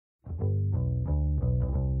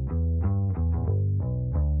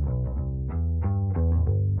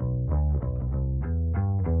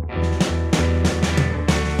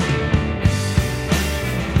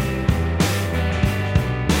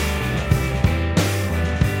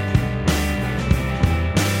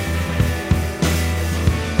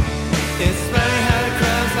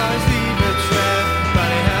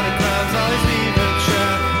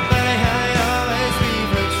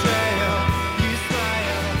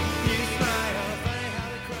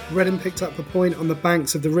Reading picked up a point on the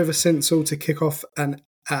banks of the River Sinsel to kick off an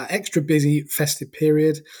extra busy festive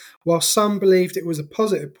period. While some believed it was a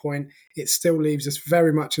positive point, it still leaves us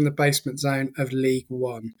very much in the basement zone of League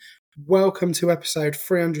One. Welcome to episode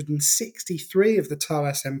 363 of the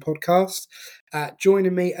TOSM podcast.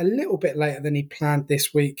 Joining me a little bit later than he planned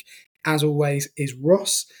this week, as always, is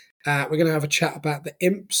Ross. We're going to have a chat about the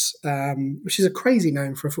Imps, which is a crazy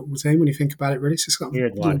name for a football team when you think about it, really. It's just like,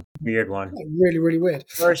 Weird one. Really, really weird.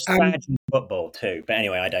 First badge in football, too. But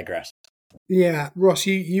anyway, I digress. Yeah, Ross,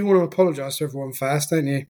 you want to apologise to everyone first, don't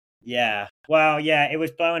you? Yeah. Well, yeah, it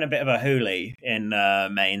was blowing a bit of a hoolie in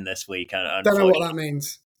Maine this week. Don't know what that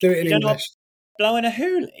means. Do it in English. Blowing a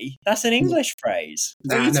hoolie? That's an English phrase.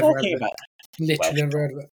 What are you talking about? Literally never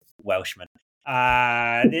heard of it. Welshman.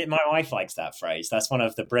 My wife likes that phrase. That's one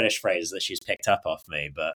of the British phrases that she's picked up off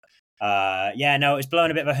me. But yeah, no, it was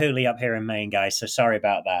blowing a bit of a hoolie up here in Maine, guys. So sorry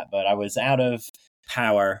about that. But I was out of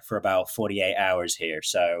power for about 48 hours here.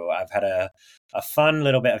 So I've had a fun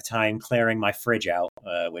little bit of time clearing my fridge out,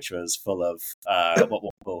 which was full of what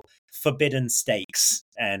we'll call forbidden steaks.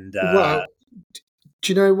 And well,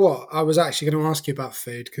 do you know what? I was actually going to ask you about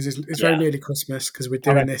food because it's very nearly Christmas because we're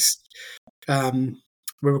doing this.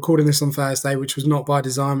 We're recording this on Thursday, which was not by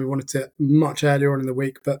design. We wanted it much earlier on in the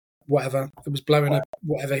week, but whatever. It was blowing up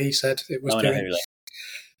whatever he said it was doing.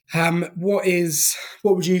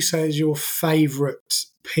 What would you say is your favourite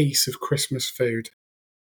piece of Christmas food?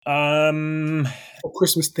 Or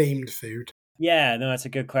Christmas themed food? Yeah, no, that's a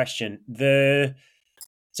good question.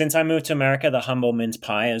 Since I moved to America, the humble mince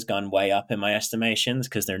pie has gone way up in my estimations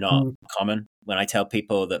because they're not common. When I tell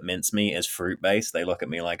people that mincemeat is fruit-based, they look at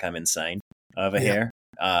me like I'm insane over here.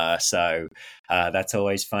 So that's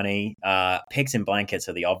always funny. Pigs in blankets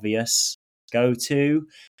are the obvious go-to,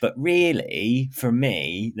 but really, for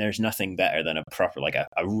me, there's nothing better than a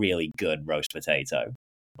really good roast potato,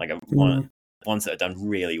 ones that are done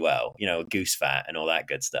really well. You know, goose fat and all that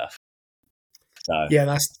good stuff. So yeah,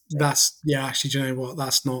 that's actually, do you know what?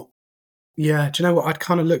 That's not. Yeah, do you know what? I'd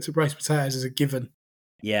kind of looked at roast potatoes as a given.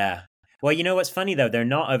 Yeah. Well, you know what's funny though? They're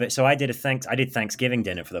not of it. So I did Thanksgiving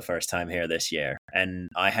dinner for the first time here this year, and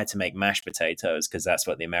I had to make mashed potatoes because that's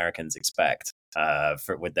what the Americans expect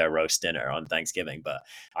with their roast dinner on Thanksgiving. But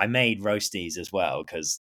I made roasties as well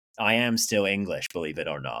because I am still English, believe it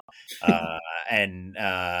or not. And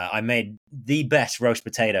I made the best roast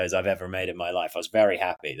potatoes I've ever made in my life. I was very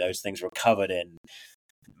happy. Those things were covered in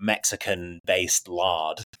Mexican-based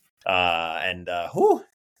lard, and I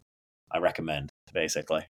recommend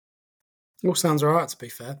basically. All sounds all right, to be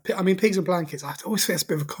fair. I mean, pigs and blankets, I always think it's a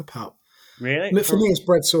bit of a cop-out. Really? For me, it's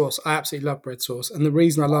bread sauce. I absolutely love bread sauce. And the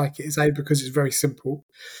reason I like it is A, because it's very simple.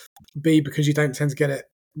 B, because you don't tend to get it.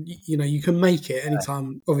 You know, you can make it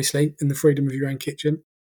anytime, obviously, in the freedom of your own kitchen.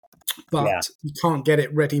 But you can't get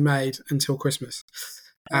it ready-made until Christmas.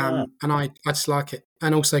 And I just like it.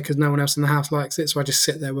 And also because no one else in the house likes it. So I just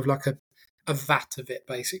sit there with like a vat of it,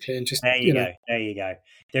 basically, and just there you go.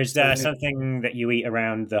 There's something that you eat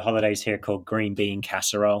around the holidays here called green bean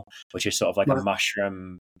casserole, which is sort of like a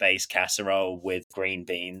mushroom based casserole with green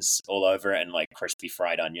beans all over it and like crispy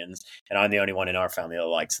fried onions, and I'm the only one in our family that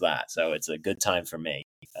likes that, so it's a good time for me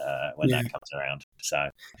when that comes around. So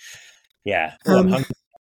I'm hungry.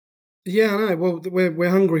 Yeah, I know. Well, we're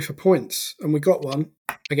hungry for points, and we got one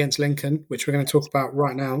against Lincoln, which we're going to talk about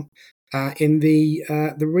right now. In the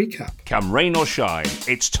recap. Come rain or shine,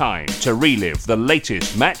 it's time to relive the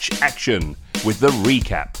latest match action with the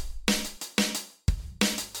recap.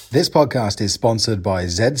 This podcast is sponsored by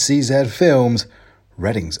ZCZ Films,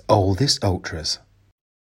 Reading's oldest ultras.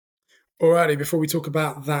 Alrighty, before we talk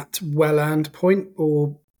about that well-earned point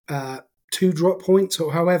or 2 drop points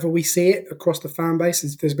or however we see it across the fan base,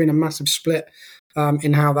 there's been a massive split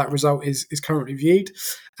in how that result is currently viewed.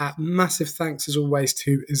 Massive thanks as always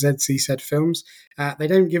to ZCZ Films. They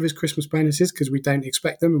don't give us Christmas bonuses because we don't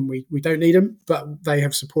expect them and we don't need them, but they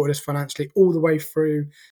have supported us financially all the way through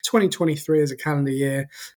 2023 as a calendar year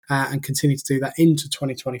and continue to do that into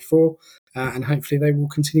 2024. And hopefully they will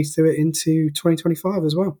continue to do it into 2025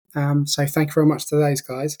 as well. So thank you very much to those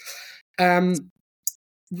guys.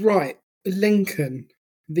 Right, Lincoln,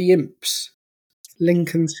 the Imps.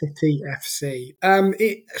 Lincoln City FC.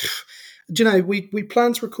 Do you know, we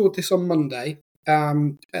plan to record this on Monday,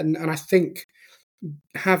 and I think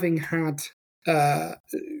having had time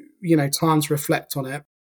to reflect on it,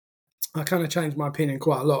 I kind of changed my opinion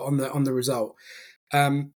quite a lot on the result.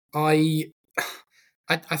 I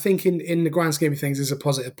think in the grand scheme of things, it's a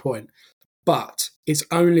positive point. But it's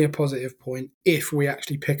only a positive point if we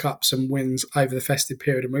actually pick up some wins over the festive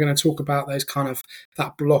period. And we're going to talk about those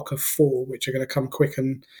that block of 4, which are going to come quick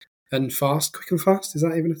and and fast. Quick and fast, is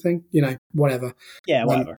that even a thing? Whatever. Yeah,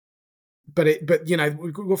 whatever. But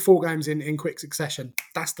we've got 4 games in quick succession.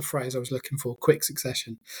 That's the phrase I was looking for, quick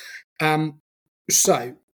succession.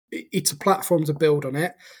 So it's a platform to build on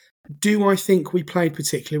it. Do I think we played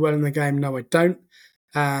particularly well in the game? No, I don't.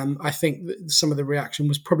 I think that some of the reaction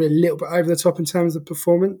was probably a little bit over the top in terms of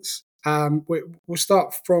performance. We'll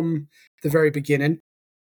start from the very beginning,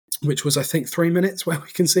 which was, I think, 3 minutes where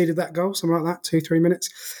we conceded that goal, something like that, 2-3 minutes.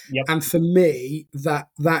 Yep. And for me,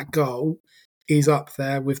 that goal is up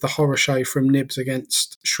there with the horror show from Nibs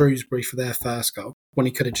against Shrewsbury for their first goal, when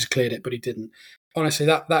he could have just cleared it, but he didn't. Honestly,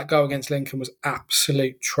 that goal against Lincoln was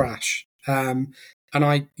absolute trash. And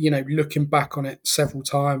I, looking back on it several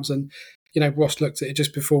times, and, Ross looked at it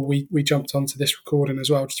just before we jumped onto this recording as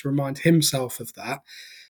well, just to remind himself of that.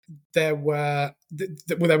 There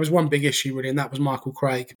was one big issue really, and that was Michael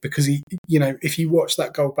Craig, because he, if you watch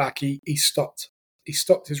that goal back, he stopped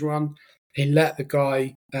his run. He let the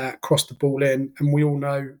guy cross the ball in, and we all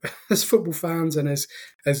know, as football fans and as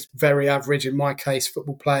very average, in my case,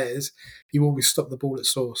 football players, you always stop the ball at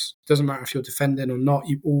source. Doesn't matter if you're defending or not,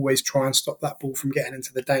 you always try and stop that ball from getting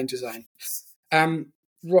into the danger zone.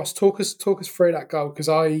 Ross, talk us through that goal, because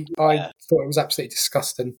I thought it was absolutely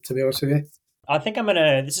disgusting, to be honest with you. I think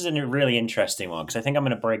this is a really interesting one, because I think I'm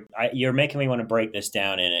going to you're making me want to break this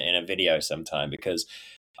down in a video sometime, because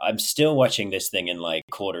I'm still watching this thing in like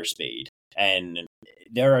quarter speed. And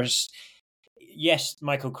yes,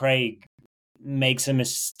 Michael Craig makes a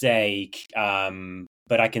mistake,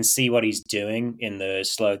 but I can see what he's doing in the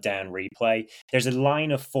slowed down replay. There's a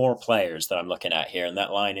line of 4 players that I'm looking at here, and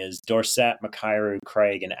that line is Dorset, Makairu,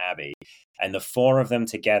 Craig, and Abbey. And the 4 of them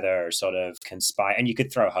together sort of conspire. And you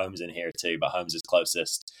could throw Holmes in here too, but Holmes is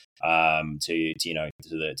closest to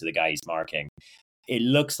the guy he's marking. It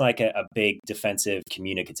looks like a big defensive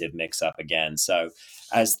communicative mix-up again. So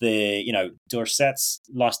as Dorset's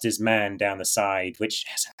lost his man down the side, which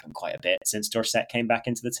has happened quite a bit since Dorset came back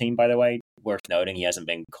into the team, by the way. Worth noting, he hasn't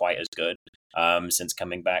been quite as good since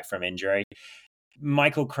coming back from injury.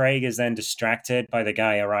 Michael Craig is then distracted by the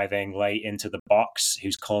guy arriving late into the box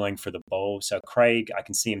who's calling for the ball. So Craig, I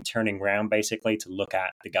can see him turning around basically to look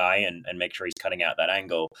at the guy and make sure he's cutting out that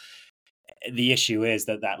angle. The issue is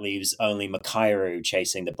that leaves only Makairu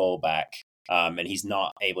chasing the ball back, and he's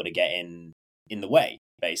not able to get in the way,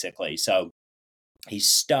 basically. So he's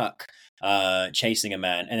stuck chasing a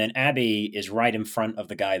man. And then Abbey is right in front of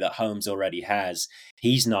the guy that Holmes already has.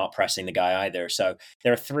 He's not pressing the guy either. So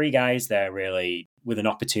there are 3 guys there really with an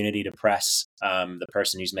opportunity to press the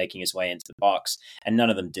person who's making his way into the box, and none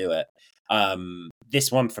of them do it.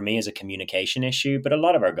 This one for me is a communication issue, but a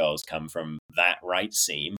lot of our goals come from that right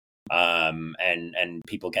seam. And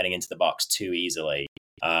people getting into the box too easily,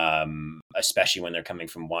 especially when they're coming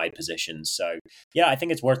from wide positions. So, yeah, I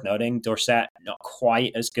think it's worth noting Dorset not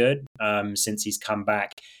quite as good since he's come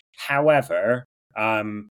back. However,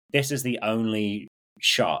 this is the only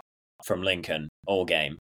shot from Lincoln all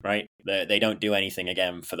game, right? They don't do anything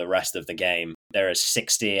again for the rest of the game. There is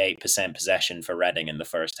 68% possession for Reading in the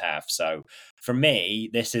first half. So for me,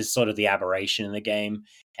 this is sort of the aberration in the game.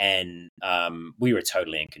 And we were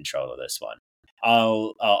totally in control of this one.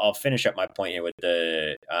 I'll finish up my point here with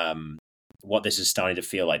the what this is starting to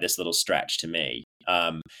feel like, this little stretch to me.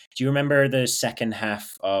 Do you remember the second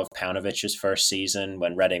half of Paunovic's first season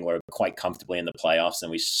when Reading were quite comfortably in the playoffs and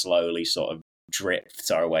we slowly sort of drift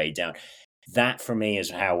our way down? That, for me, is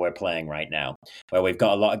how we're playing right now, where we've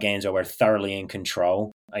got a lot of games where we're thoroughly in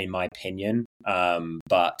control, in my opinion,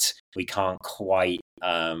 but we can't quite,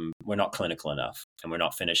 we're not clinical enough, and we're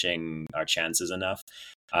not finishing our chances enough,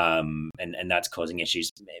 and that's causing issues.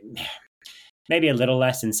 Maybe a little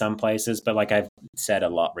less in some places, but like I've said a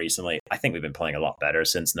lot recently, I think we've been playing a lot better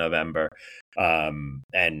since November,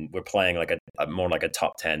 and we're playing like a more like a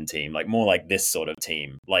top 10 team, like more like this sort of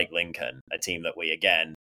team, like Lincoln, a team that we,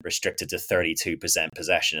 again, restricted to 32%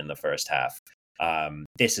 possession in the first half.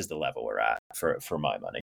 This is the level we're at for my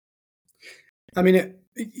money. I mean,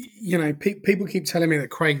 people keep telling me that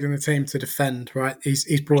Craig's in the team to defend, right?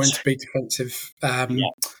 He's brought in to be defensive. Like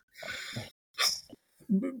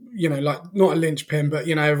not a linchpin, but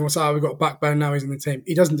everyone's like, we've got a backbone now. He's in the team.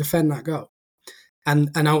 He doesn't defend that goal, and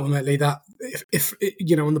ultimately that if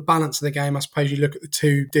on the balance of the game, I suppose you look at the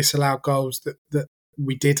 2 disallowed goals that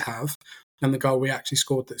we did have, and the goal we actually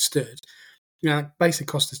scored that stood. It basically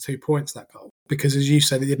cost us 2 points, that goal, because as you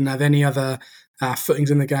said, they didn't have any other footings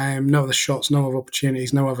in the game, no other shots, no other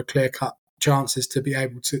opportunities, no other clear-cut chances to be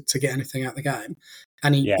able to get anything out of the game.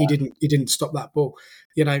 And he didn't stop that ball.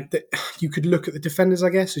 You could look at the defenders, I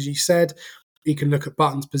guess, as you said. he can look at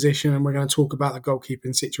Button's position, and we're going to talk about the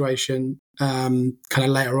goalkeeping situation kind of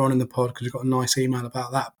later on in the pod because we've got a nice email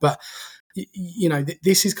about that. But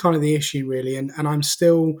this is kind of the issue really, and I'm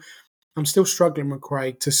still struggling with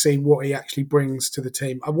Craig to see what he actually brings to the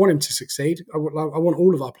team. I want him to succeed. I want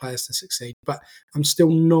all of our players to succeed, but I'm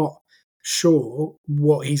still not sure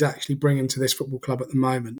what he's actually bringing to this football club at the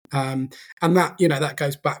moment. And that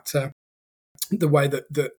goes back to the way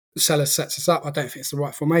that Sellers sets us up. I don't think it's the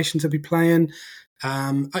right formation to be playing.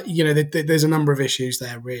 There's a number of issues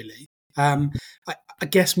there, really. I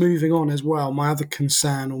guess moving on as well, my other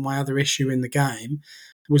concern or my other issue in the game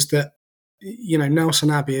was that, Nelson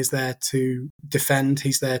Abbey is there to defend.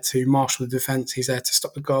 He's there to marshal the defence. He's there to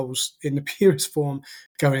stop the goals in the purest form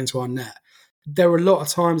going into our net. There were a lot of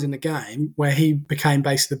times in the game where he became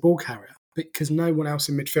basically the ball carrier because no one else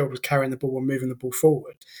in midfield was carrying the ball and moving the ball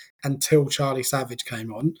forward until Charlie Savage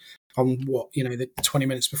came on the 20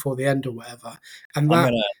 minutes before the end or whatever. And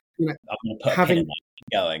I'm gonna put a pin in that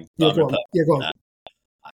going. Go on.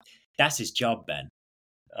 That's his job, Ben.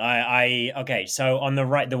 Okay, so on the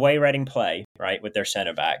right, the way Reading play, right, with their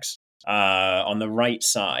centre backs, on the right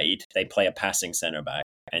side, they play a passing centre back.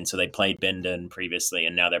 And so they played Bindon previously,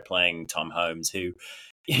 and now they're playing Tom Holmes, who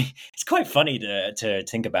it's quite funny to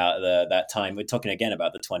think about that time. We're talking again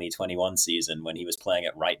about the 2021 season when he was playing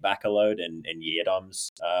at right back a load in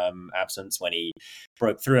Yeadom's absence when he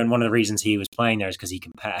broke through. And one of the reasons he was playing there is because he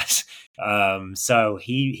can pass. So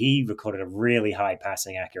he recorded a really high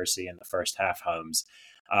passing accuracy in the first half, Holmes.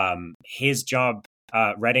 His job,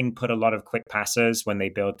 Reading put a lot of quick passes when they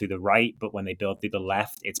build through the right, but when they build through the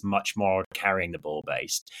left, it's much more carrying the ball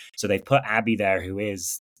based. So they've put Abbey there, who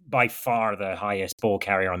is by far the highest ball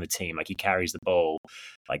carrier on the team. Like, he carries the ball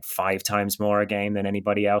like 5 times more a game than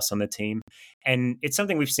anybody else on the team. And it's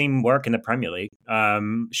something we've seen work in the Premier League.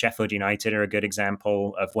 Sheffield United are a good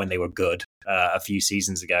example of when they were good a few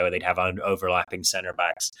seasons ago. They'd have overlapping centre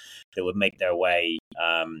backs that would make their way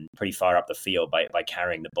pretty far up the field by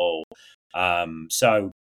carrying the ball.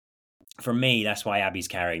 So for me, that's why Abbey's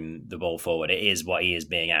carrying the ball forward. It is what he is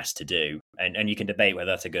being asked to do. And you can debate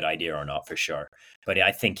whether that's a good idea or not, for sure. But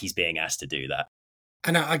I think he's being asked to do that.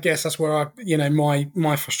 And I guess that's where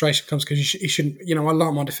my frustration comes, because you shouldn't. I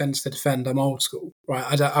like my defenders to defend. I'm old school,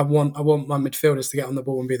 right? I want my midfielders to get on the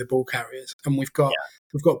ball and be the ball carriers. And we've got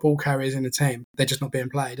ball carriers in the team. They're just not being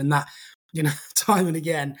played. And that, time and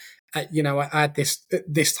again, I had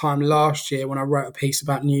this time last year when I wrote a piece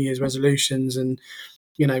about New Year's resolutions and.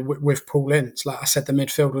 With Paul Ince, like I said, the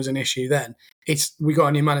midfield was an issue then. We got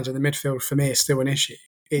a new manager. The midfield for me is still an issue.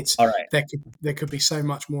 It's all right. There could be so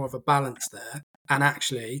much more of a balance there, and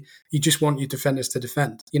actually, you just want your defenders to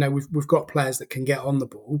defend. We've got players that can get on the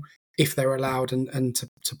ball if they're allowed and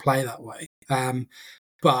to play that way.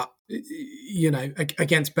 But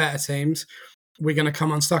against better teams, we're going to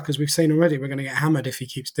come unstuck, as we've seen already. We're going to get hammered if he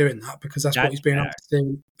keeps doing that, because that's what he's been up to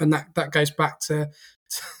do, and that goes back to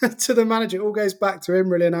the manager. It all goes back to him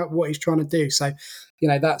really and what he's trying to do. So,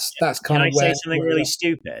 that's kind of where. Can I say something really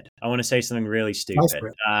stupid? I want to say something really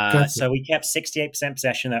stupid. So we kept 68%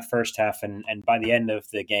 possession that first half, and by the end of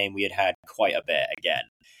the game, we had quite a bit again.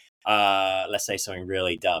 Let's say something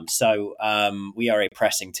really dumb. So we are a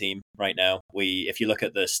pressing team right now. If you look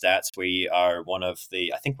at the stats, we are one of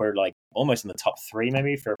I think we're like almost in the top 3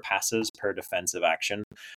 maybe for passes per defensive action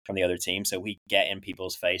from the other team. So we get in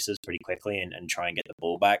people's faces pretty quickly and try and get the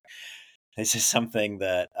ball back. This is something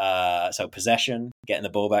that, so possession, getting the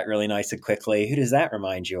ball back really nice and quickly. Who does that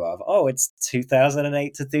remind you of? Oh, it's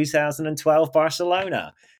 2008 to 2012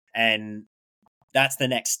 Barcelona. And that's the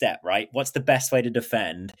next step, right? What's the best way to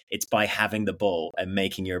defend? It's by having the ball and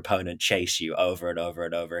making your opponent chase you over and over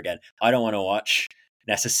and over again. I don't want to watch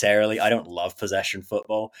necessarily. I don't love possession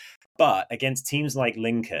football. But against teams like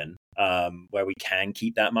Lincoln, where we can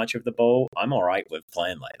keep that much of the ball, I'm all right with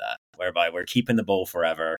playing like that, whereby we're keeping the ball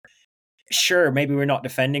forever. Sure, maybe we're not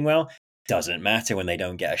defending well. Doesn't matter when they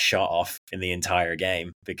don't get a shot off in the entire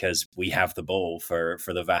game, because we have the ball for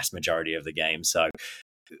the vast majority of the game. So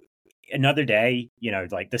another day,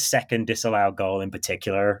 like the second disallowed goal in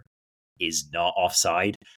particular is not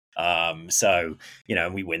offside. So,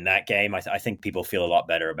 we win that game. I think people feel a lot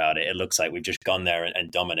better about it. It looks like we've just gone there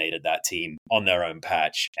and dominated that team on their own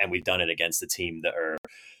patch. And we've done it against a team that are,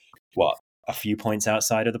 a few points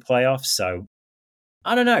outside of the playoffs. So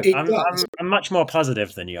I don't know. I'm much more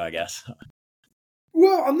positive than you, I guess.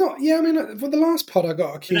 Well, I'm not. Yeah, I mean, for the last pod, I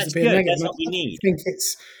got accused of being negative. That's what we need. I think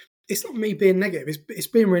it's not me being negative. It's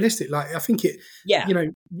being realistic. Like, I think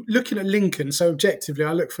looking at Lincoln, so objectively,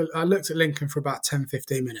 I looked at Lincoln for about 10,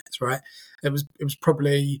 15 minutes, right? It was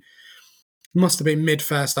probably must have been mid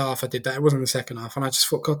first half I did that. It wasn't the second half. And I just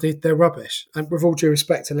thought, God, they're rubbish. And with all due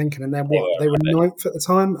respect to Lincoln, and they were ninth at the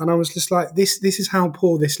time. And I was just like, this is how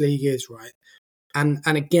poor this league is, right? And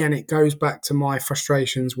again, it goes back to my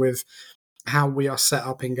frustrations with how we are set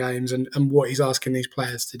up in games and what he's asking these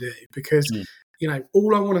players to do. Because,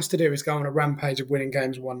 all I want us to do is go on a rampage of winning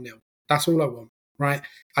games 1-0. That's all I want, right?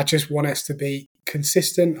 I just want us to be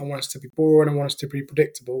consistent. I want us to be boring. I want us to be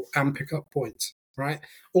predictable and pick up points, right?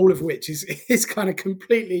 All of which is kind of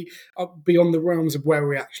completely beyond the realms of where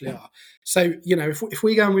we actually are. So, if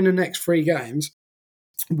we go and win the next 3 games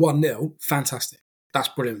 1-0, fantastic. That's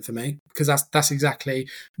brilliant for me, because that's exactly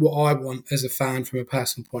what I want as a fan from a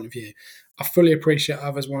personal point of view. I fully appreciate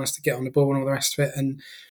others want us to get on the ball and all the rest of it. And,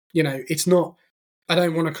 it's not, I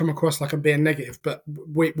don't want to come across like I'm being negative, but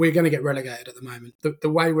we're going to get relegated at the moment. The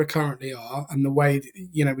way we currently are, and the way,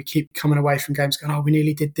 we keep coming away from games going, oh, we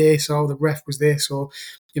nearly did this, oh, the ref was this, or,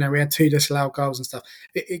 we had 2 disallowed goals and stuff.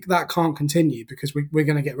 That can't continue, because we're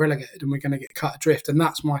going to get relegated and we're going to get cut adrift. And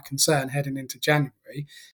that's my concern heading into January,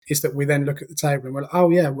 is that we then look at the table and we're like, oh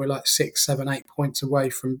yeah, we're like 6, 7, 8 points away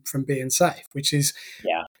from being safe, which is,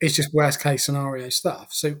 it's just worst case scenario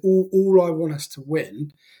stuff. So all I want us to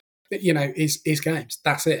win, is games.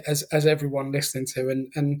 That's it, as everyone listening to.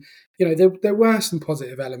 And there were some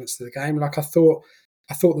positive elements to the game. Like I thought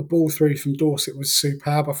the ball through from Dorset was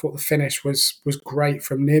superb. I thought the finish was great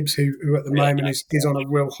from Nibs, who at the moment is on a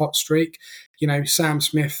real hot streak. Sam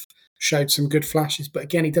Smith showed some good flashes, but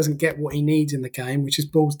again, he doesn't get what he needs in the game, which is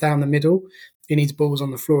balls down the middle. He needs balls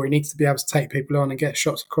on the floor. He needs to be able to take people on and get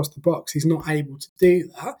shots across the box. He's not able to do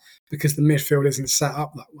that because the midfield isn't set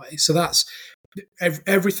up that way. So that's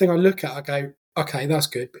everything I look at. I go, okay, that's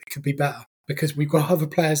good, but it could be better, because we've got other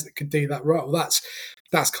players that could do that role.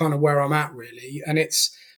 That's kind of where I'm at, really. And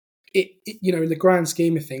it's in the grand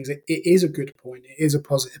scheme of things, it is a good point. It is a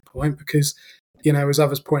positive point, because as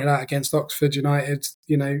others pointed out against Oxford United,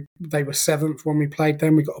 they were 7th when we played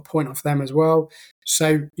them. We got a point off them as well.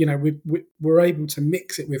 So, we're able to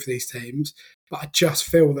mix it with these teams. But I just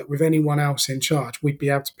feel that with anyone else in charge, we'd be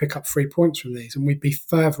able to pick up 3 points from these, and we'd be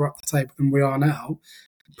further up the table than we are now,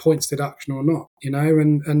 points deduction or not,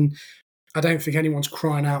 and I don't think anyone's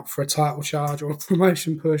crying out for a title charge or a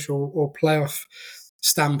promotion push or playoff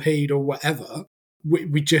stampede or whatever.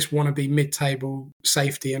 We just want to be mid-table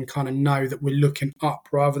safety and kind of know that we're looking up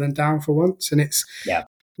rather than down for once. And it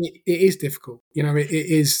is difficult. It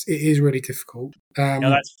is really difficult. No,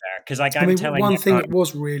 that's fair, because one thing that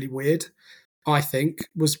was really weird, I think,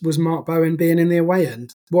 was Mark Bowen being in the away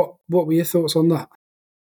end. What were your thoughts on that?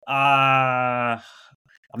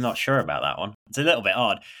 I'm not sure about that one. It's a little bit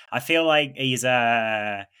odd. I feel like he's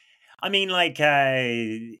I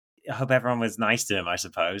hope everyone was nice to him, I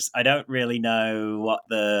suppose. I don't really know what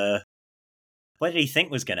did he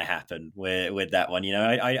think was going to happen with that one?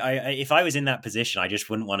 I if I was in that position, I just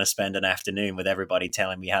wouldn't want to spend an afternoon with everybody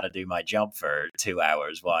telling me how to do my job for 2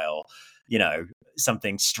 hours while,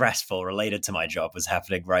 something stressful related to my job was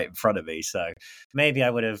happening right in front of me. So maybe I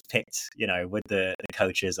would have picked, with the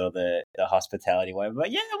coaches or the hospitality, whatever.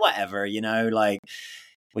 But yeah, whatever,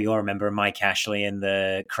 we all remember Mike Ashley in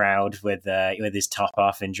the crowd with his top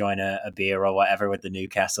off, enjoying a beer or whatever with the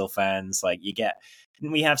Newcastle fans.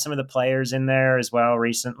 We have some of the players in there as well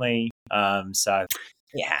recently. So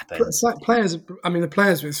it happens. The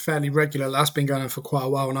players was fairly regular. That's been going on for quite a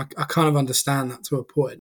while, and I kind of understand that to a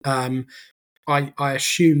point. I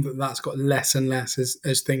assume that that's got less and less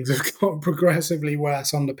as things have got progressively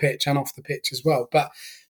worse on the pitch and off the pitch as well. But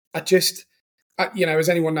I just... as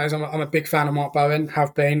anyone knows, I'm a big fan of Mark Bowen,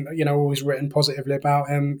 have been, always written positively about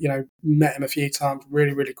him, met him a few times,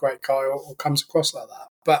 really, really great guy, or comes across like that.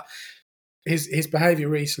 But his behaviour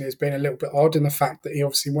recently has been a little bit odd, in the fact that he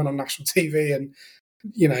obviously went on national TV and,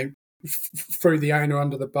 threw the owner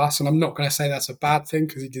under the bus. And I'm not going to say that's a bad thing,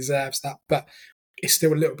 because he deserves that, but it's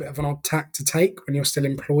still a little bit of an odd tack to take when you're still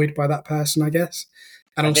employed by that person, I guess.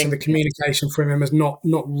 And also the communication from him has not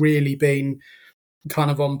really been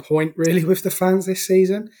kind of on point really with the fans this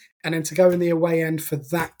season. And then to go in the away end for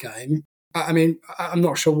that game, I'm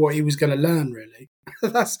not sure what he was going to learn really.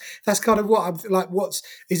 that's kind of what I'm like.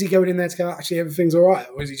 Is he going in there to go, actually everything's all right,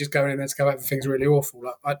 or is he just going in there to go, everything's really awful?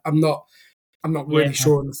 I'm not really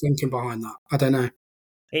sure on the thinking behind that. I don't know.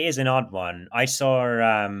 It is an odd one. I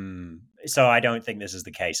saw so I don't think this is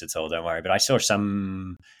the case at all, don't worry, but I saw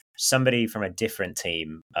somebody from a different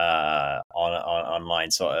team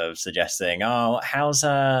online sort of suggesting, oh, how's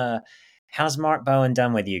Mark Bowen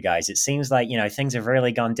done with you guys? It seems like, things have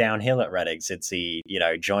really gone downhill at Reading since he,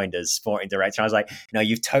 joined as sporting director. I was like, no,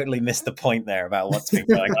 you've totally missed the point there about what's been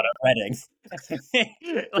going on at Reading.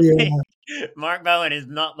 Mark Bowen is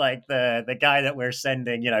not like the guy that we're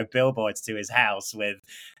sending, billboards to his house with,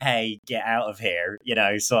 "Hey, get out of here,"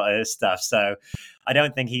 sort of stuff. So I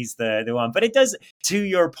don't think he's the one. But it does, to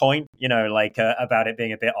your point, about it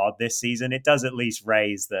being a bit odd this season, it does at least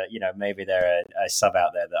raise that, maybe there are a sub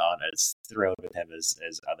out there that aren't as thrilled with him as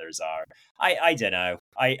others are. I don't know.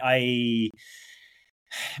 I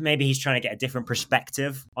maybe he's trying to get a different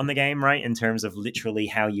perspective on the game, right? In terms of literally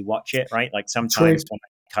how you watch it, right? Like sometimes when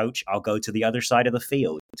I coach, I'll go to the other side of the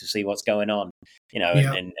field to see what's going on,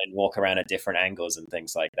 and walk around at different angles and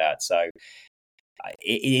things like that. So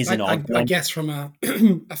it is an odd one. I guess from a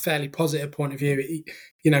fairly positive point of view,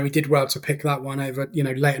 he did well to pick that one over,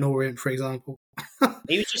 Leyton Orient, for example.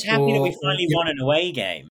 He was just happy that we finally won an away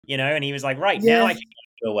game, and he was like, right, now I can go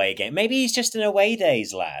to an away game. Maybe he's just an away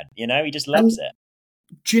days lad, he just loves it.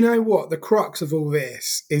 Do you know what? The crux of all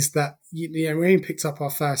this is that, we picked up our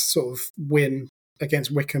first sort of win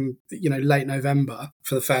against Wickham, late November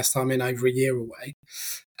for the first time in over a year away.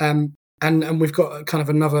 And we've got kind of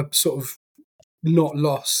another sort of not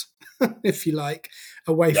loss, if you like,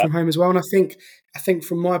 away from home as well. And I think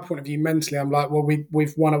from my point of view, mentally, I'm like, well,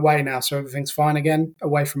 we've won away now, so everything's fine again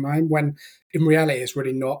away from home, when in reality it's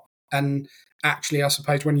really not. And actually, I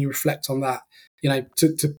suppose when you reflect on that,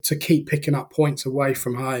 to keep picking up points away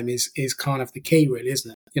from home is kind of the key, really,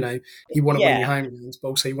 isn't it? You want to win your home games, but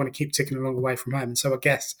also you want to keep ticking along away from home. And so I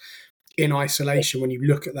guess in isolation, when you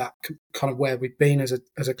look at that kind of where we've been as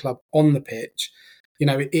a club on the pitch,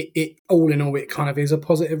 it all in all, it kind of is a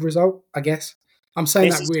positive result, I guess. I'm saying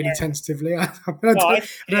that really tentatively. I don't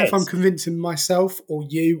know if I'm convincing myself or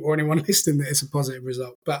you or anyone listening that it's a positive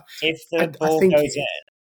result. But if the ball goes in,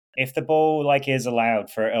 if the ball is allowed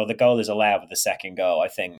or the goal is allowed for the second goal, I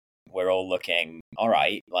think we're all looking, all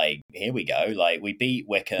right, here we go. We beat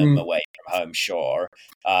Wickham away from home, sure.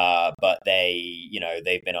 But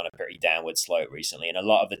they've been on a pretty downward slope recently. And a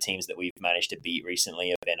lot of the teams that we've managed to beat recently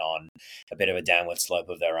have been on a bit of a downward slope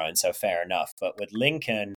of their own. So fair enough. But with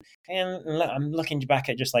Lincoln, and I'm looking back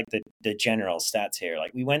at just the general stats here.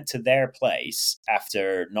 We went to their place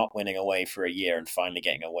after not winning away for a year and finally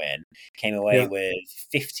getting a win. Came away with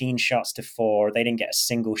 15 shots to 4. They didn't get a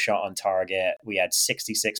single shot on target. We had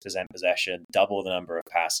 66% possession, double the number of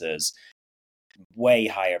passes, way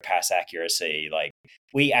higher pass accuracy.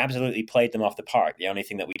 We absolutely played them off the park. The only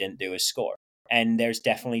thing that we didn't do is score. And there's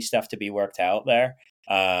definitely stuff to be worked out there.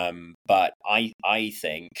 But I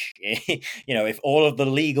think, if all of the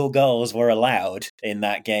legal goals were allowed in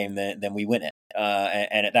that game, then we win it.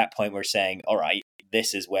 And at that point, we're saying, all right,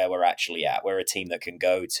 this is where we're actually at. We're a team that can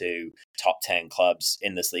go to top 10 clubs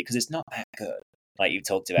in this league because it's not that good, like you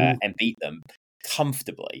talked about, and beat them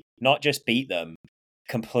comfortably, not just beat them,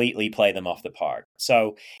 completely play them off the park.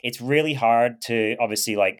 So it's really hard to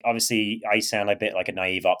obviously I sound a bit like a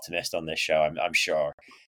naive optimist on this show. I'm sure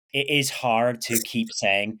it is hard to keep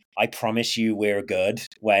saying, I promise you we're good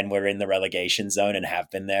when we're in the relegation zone and have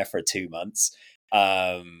been there for 2 months.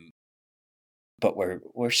 But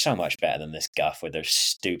we're so much better than this guff with their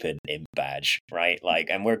stupid imp badge, right?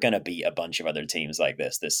 And we're going to beat a bunch of other teams like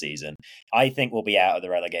this season. I think we'll be out of the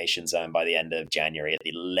relegation zone by the end of January at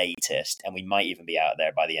the latest, and we might even be out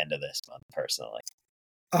there by the end of this month, personally.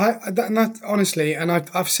 Honestly, and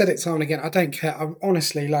I've said it time and again, I don't care. I'm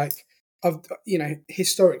honestly,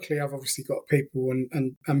 historically, I've obviously got people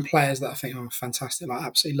and players that I think are fantastic. I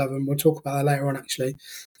absolutely love them. We'll talk about that later on, actually,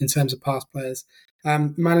 in terms of past players.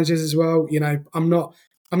 Managers as well, I'm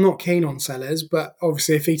not keen on Sellers, but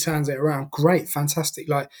obviously if he turns it around, great, fantastic.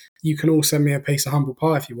 You can all send me a piece of humble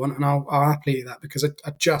pie if you want, and I'll happily do that, because I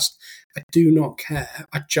do not care.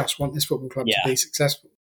 I just want this football club to be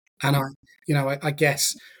successful. And I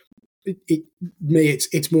guess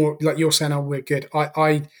it's more like you're saying, oh, we're good.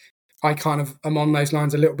 I kind of am on those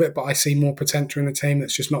lines a little bit, but I see more potential in the team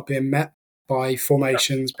that's just not being met by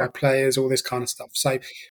formations, by players, all this kind of stuff. So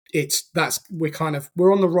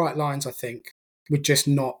we're on the right lines, I think. We're just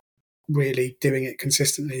not really doing it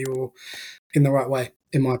consistently or in the right way,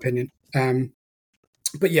 in my opinion.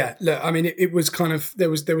 But yeah, look, I mean, it was kind of there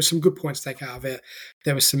was some good points to take out of it.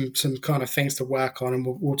 There was some kind of things to work on, and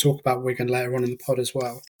we'll talk about Wigan later on in the pod as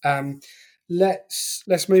well.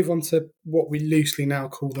 Let's move on to what we loosely now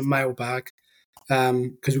call the mailbag,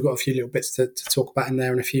 because we've got a few little bits to talk about in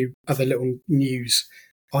there and a few other little news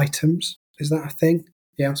items. Is that a thing?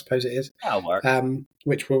 Yeah, I suppose it is. That'll work.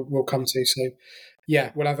 Which we'll come to. So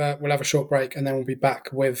yeah, we'll have a short break and then we'll be back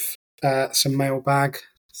with some mailbag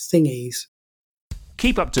thingies.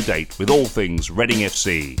 Keep up to date with all things Reading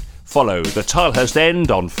FC. Follow the Tilehurst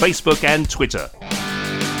End on Facebook and Twitter.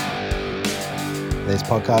 This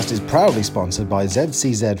podcast is proudly sponsored by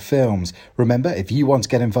ZCZ Films. Remember, if you want to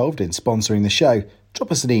get involved in sponsoring the show,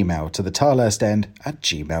 drop us an email to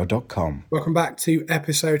thetilehurstend@gmail.com. Welcome back to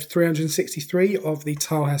episode 363 of the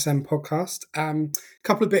Tilehurst End podcast. A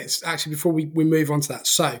couple of bits, actually, before we move on to that.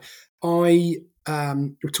 So, we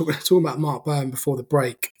were talking about Mark Byrne before the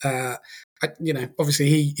break.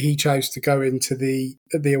 Obviously he chose to go into the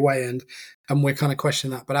away end, and we're kind of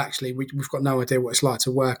questioning that. But actually, we've got no idea what it's like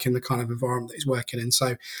to work in the kind of environment that he's working in.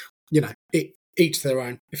 So, each to their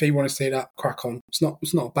own. If he wants to do that, crack on. It's not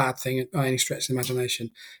a bad thing by any stretch of the imagination.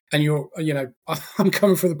 And I'm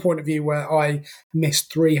coming from the point of view where I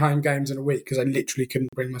missed 3 home games in a week because I literally couldn't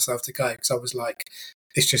bring myself to go because I was like,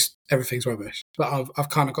 it's just everything's rubbish. But I've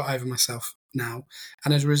kind of got over myself now,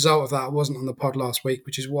 and as a result of that, I wasn't on the pod last week,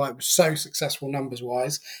 which is why it was so successful numbers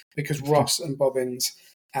wise, because Ross and Bobbins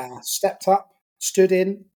stepped up, stood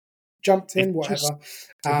in, jumped in, whatever,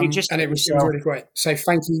 and it was really great. So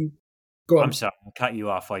thank you. Go on. I'm sorry, I cut you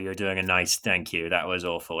off while you were doing a nice thank you. That was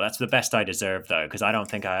awful. That's the best I deserve, though, because I don't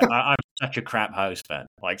think I'm such a crap host, Ben.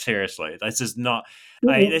 Like, seriously, this is not.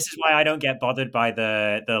 This is why I don't get bothered by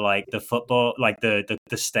the football, like the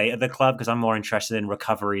state of the club, because I'm more interested in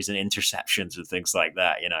recoveries and interceptions and things like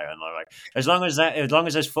that. And like as long as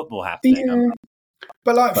there's football happening. Yeah.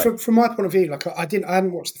 But from my point of view, like I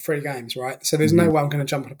hadn't watched the 3 games, right? So there's no way I'm going to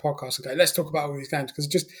jump on a podcast and go, let's talk about all these games, because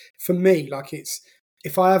just for me, like it's.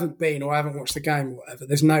 If I haven't been or I haven't watched the game or whatever,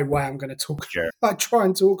 there's no way I'm going to try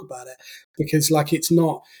and talk about it, because like it's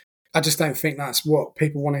not. I just don't think that's what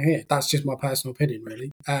people want to hear. That's just my personal opinion,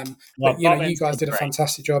 really. But you guys did a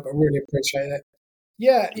fantastic job. I really appreciate it.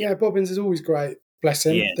 Yeah, Bobbins is always great. Bless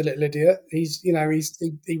him, the little idiot. He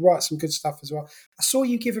writes some good stuff as well. I saw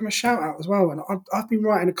you give him a shout out as well, and I've been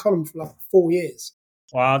writing a column for like 4 years.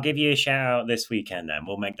 Well, I'll give you a shout out this weekend. Then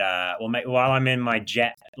we'll make while I'm in my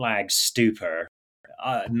jet lag stupor.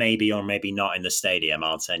 Maybe or maybe not in the stadium,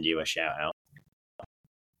 I'll send you a shout out.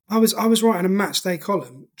 I was writing a match day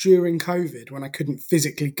column during COVID when I couldn't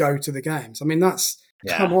physically go to the games. I mean,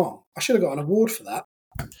 come on. I should have got an award for that.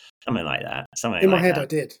 Something like that. In my head, I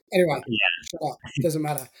did. Anyway, shut up. Doesn't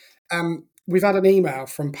matter. We've had an email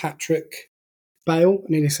from Patrick Bale. I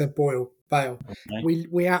nearly said Bale. Okay.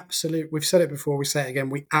 We've said it before, we say it again,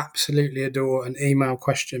 we absolutely adore an email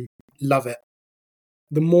question. Love it.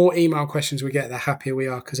 The more email questions we get, the happier we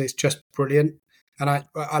are, because it's just brilliant. And I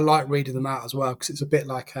like reading them out as well, because it's a bit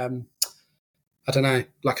like, I don't know,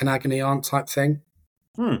 like an agony aunt type thing.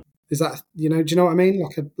 Is that, do you know what I mean?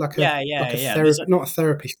 Not a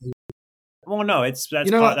therapy thing. Well, no, that's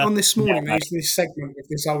on this morning, there was this segment with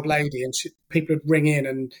this old lady, and people would ring in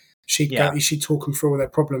and she'd talk them through all their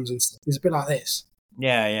problems and stuff. It's a bit like this.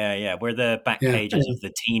 Yeah. We're the back pages of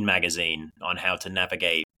the teen magazine on how to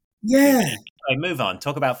navigate. Yeah. Right, move on.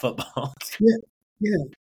 Talk about football.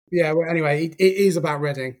 Yeah. Well, anyway, it is about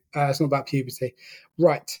Reading. It's not about puberty.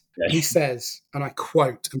 Right. Yeah. He says, and I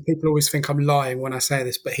quote, and people always think I'm lying when I say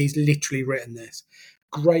this, but he's literally written this.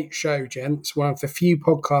 Great show, gents. One of the few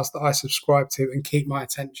podcasts that I subscribe to and keep my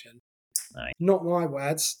attention. Nice. Not my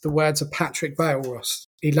words. The words of Patrick Bale, Ross.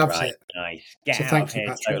 He loves it. Nice. Get so out thank of you, here,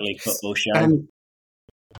 Patrick. Totally Football Show.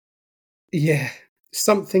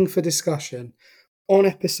 Something for discussion. On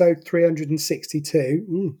episode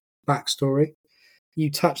 362, backstory, you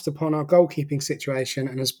touched upon our goalkeeping situation,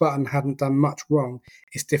 and as Button hadn't done much wrong,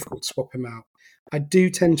 it's difficult to swap him out. I do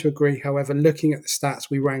tend to agree, however, looking at the stats,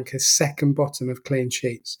 we rank as second bottom of clean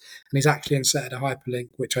sheets, and he's actually inserted a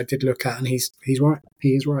hyperlink, which I did look at, and he's right.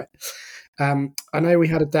 He is right. I know we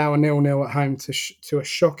had a Dower 0-0 at home to a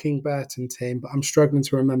shocking Burton team, but I'm struggling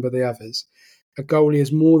to remember the others. A goalie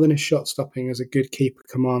is more than a shot stopping, as a good keeper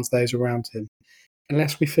commands those around him.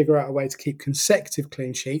 Unless we figure out a way to keep consecutive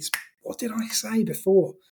clean sheets, what did I say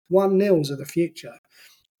before? 1-0s are the future.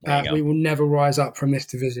 We will never rise up from this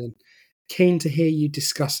division. Keen to hear you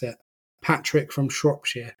discuss it. Patrick from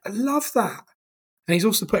Shropshire. I love that. And he's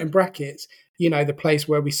also put in brackets, the place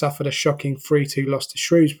where we suffered a shocking 3-2 loss to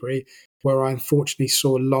Shrewsbury, where I unfortunately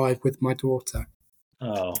saw live with my daughter.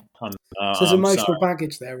 So there's emotional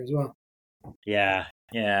baggage there as well. Yeah,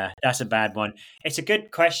 that's a bad one. It's a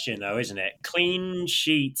good question, though, isn't it? Clean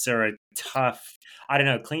sheets are a tough... I don't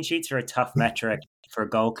know, clean sheets are a tough metric for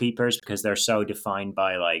goalkeepers because they're so defined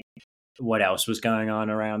by, like, what else was going on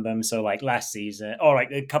around them. So, like, last season, or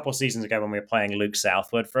like a couple seasons ago when we were playing Luke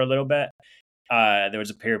Southwood for a little bit, there was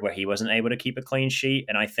a period where he wasn't able to keep a clean sheet,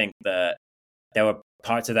 and I think that there were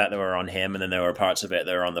parts of that were on him, and then there were parts of it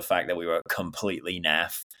that were on the fact that we were completely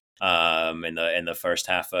naff. In the first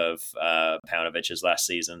half of Paunovic's last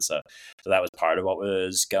season, so that was part of what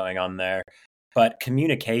was going on there. But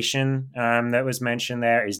communication that was mentioned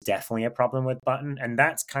there is definitely a problem with Button, and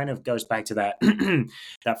that's kind of goes back to that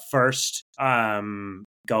that first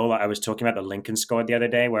goal I was talking about that Lincoln scored the other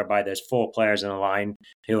day, whereby there's 4 players in a line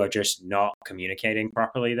who are just not communicating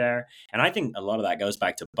properly there. And I think a lot of that goes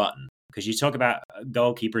back to Button, because you talk about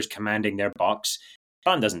goalkeepers commanding their box.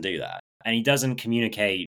 Button doesn't do that. And he doesn't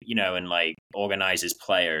communicate, and like organize his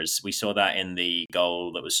players. We saw that in the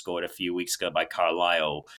goal that was scored a few weeks ago by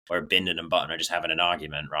Carlisle, where Bindon and Button are just having an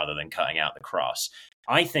argument rather than cutting out the cross.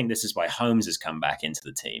 I think this is why Holmes has come back into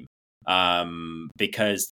the team.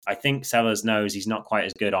 Because I think Sellers knows he's not quite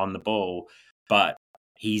as good on the ball, but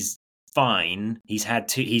he's fine. He's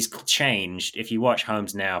changed. If you watch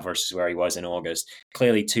Holmes now versus where he was in August,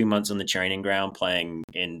 clearly 2 months on the training ground playing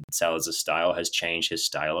in Sellers' style has changed his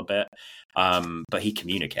style a bit. But he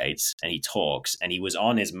communicates and he talks, and he was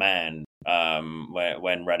on his man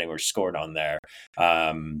when Reading were scored on there.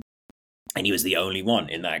 And he was the only one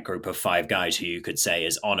in that group of 5 guys who you could say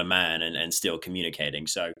is on a man and still communicating.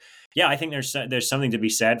 So, yeah, I think there's something to be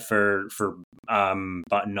said for Button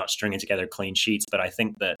not stringing together clean sheets. But I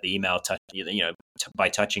think that the email, by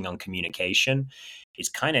touching on communication, is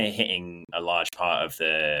kind of hitting a large part of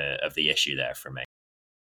the issue there for me.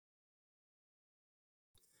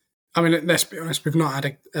 I mean, let's be honest, we've not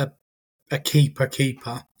had a keeper,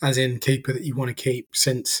 as in keeper that you want to keep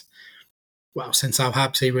since Al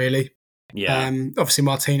Habsi, really. Yeah. Obviously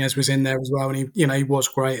Martinez was in there as well, and he was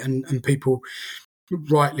great, and people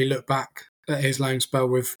rightly look back at his loan spell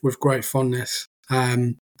with great fondness.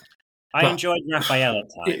 I enjoyed Raphael at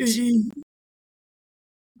times.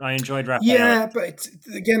 I enjoyed Raphael. Yeah, but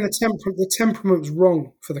again, the temperament was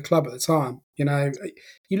wrong for the club at the time.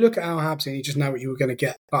 You look at Al Habsi and you just know what you were going to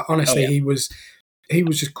get. But honestly, he was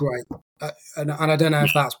just great. And I don't know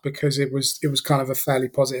if that's because it was kind of a fairly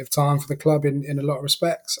positive time for the club in a lot of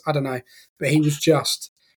respects. I don't know, but he was just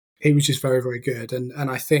very, very good. And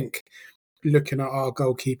I think looking at our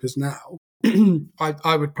goalkeepers now,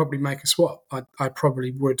 I would probably make a swap. I probably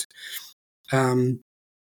would.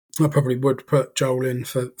 I probably would put Joel in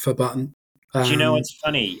for Button. Do you know what's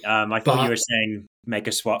funny? I thought you were saying make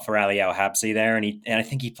a swap for Ali Al Habsi there, and I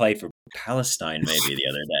think he played for Palestine maybe the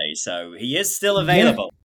other day, so he is still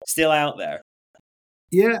available, still out there.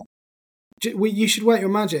 Yeah, you should work your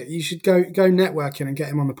magic. You should go networking and get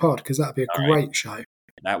him on the pod, because that'd be a great show.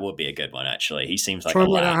 That would be a good one, actually. He seems like try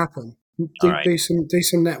and make that happen. Do some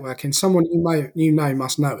networking. Someone you know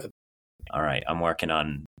must know him. All right, I'm working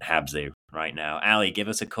on Habsi right now. Ali, give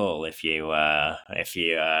us a call if you fancy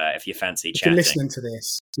chatting. If you're listening to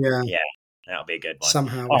this, yeah, that'll be a good one.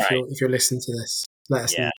 Somehow, if you're listening to this, let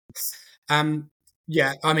us know.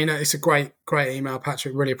 Yeah, I mean, it's a great email,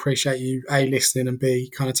 Patrick. Really appreciate you A, listening, and B,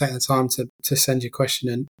 kind of taking the time to send your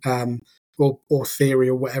question in, or theory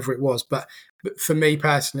or whatever it was. But for me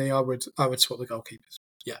personally, I would swap the goalkeepers.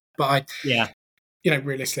 Yeah, but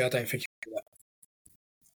realistically, I don't think he will do that.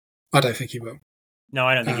 I don't think he will. No,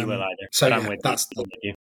 I don't think he will either. So but I'm with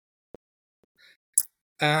you.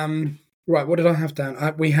 Right, what did I have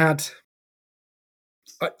down? We had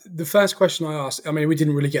the first question I asked. I mean, we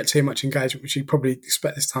didn't really get too much engagement, which you probably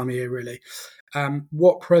expect this time of year, really.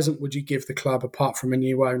 What present would you give the club apart from a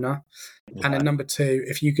new owner? Yeah. And then number 2,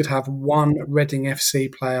 if you could have one Reading FC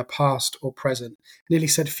player, past or present. Nearly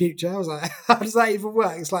said future. I was like, how does that even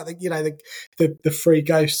work? It's like the free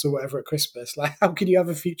ghosts or whatever at Christmas. Like, how could you have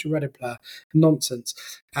a future Reading player? Nonsense.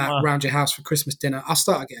 Round your house for Christmas dinner. I'll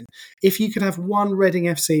start again. If you could have one Reading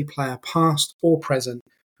FC player, past or present,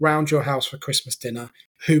 round your house for Christmas dinner,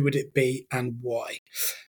 who would it be and why?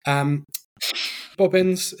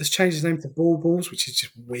 Bobbins has changed his name to Baubles, which is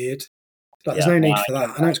just weird. There's no need for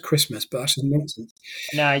that. I know it's Christmas, but that's just nonsense.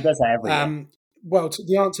 No, he does that every year. Well,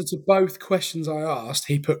 the answer to both questions I asked,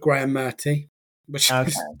 he put Graham Murty, which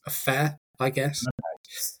is fair, I guess.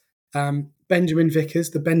 Okay. Benjamin Vickers,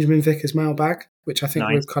 the Benjamin Vickers mailbag, which I think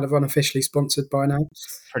we're kind of unofficially sponsored by now.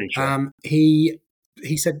 Pretty sure. He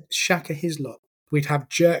said Shaka Hislop. We'd have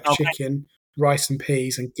jerk chicken, rice and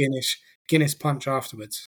peas, and Guinness punch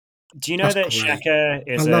afterwards. Do you know that Shaka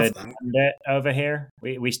is a pundit over here?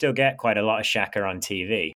 We still get quite a lot of Shaka on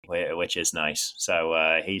TV, which is nice. So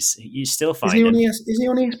you still find him. Is he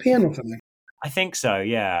on ESPN or something? I think so.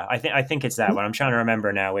 Yeah, I think it's that one. I'm trying to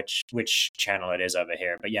remember now which channel it is over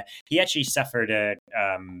here. But yeah, he actually suffered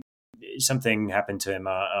something happened to him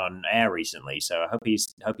on air recently. So I hope he's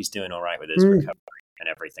doing all right with his recovery and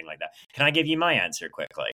everything like that. Can I give you my answer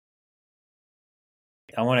quickly?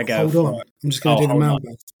 I want to go. Hold on, I'm just going to do the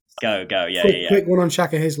mailbag. Go, yeah, Quick one on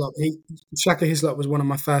Shaka Hislop. Shaka Hislop was one of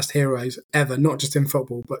my first heroes ever, not just in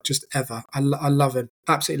football, but just ever. I love him,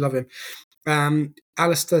 absolutely love him.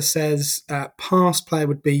 Alistair says past player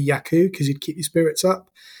would be Yaku because he'd keep your spirits up.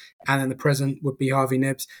 And then the present would be Harvey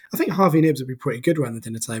Nibbs. I think Harvey Nibbs would be pretty good around the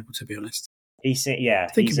dinner table, to be honest. I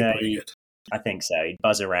think he'd be pretty good. I think so. He'd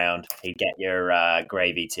buzz around. He'd get your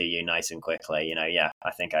gravy to you nice and quickly. Yeah,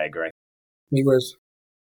 I think I agree. He was.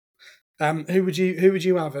 Who would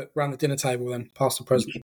you have around the dinner table then, past or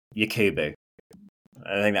present? Yakubu.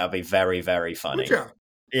 I think that would be very, very funny. Would you?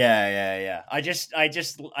 Yeah. I just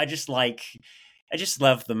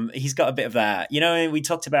love them. He's got a bit of that. We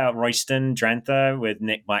talked about Royston Drenthe with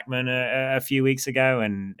Nick Blackman a few weeks ago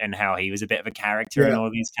and how he was a bit of a character and all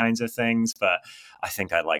these kinds of things. But I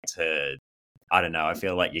think I'd like to, I don't know, I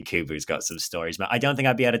feel like Yakubu's got some stories. But I don't think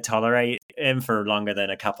I'd be able to tolerate him for longer than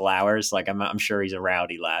a couple hours. Like, I'm sure he's a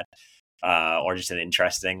rowdy lad or just an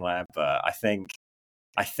interesting lad. But I think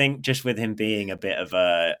just with him being a bit of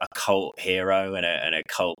a cult hero and a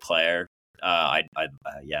cult player,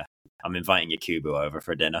 I'm inviting Yakubu over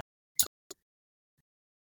for dinner.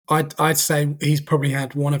 I'd say he's probably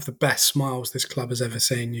had one of the best smiles this club has ever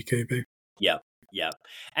seen, Yakubu. Yeah.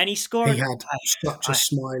 And he scored. He had such a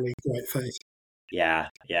smiley, great face. Yeah.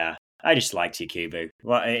 I just liked Yakubu.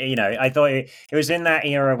 Well, I thought it was in that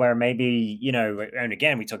era where maybe, and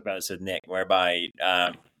again, we talked about this with Nick, whereby,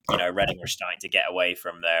 Reading were starting to get away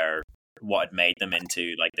from what had made them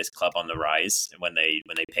into like this club on the rise when they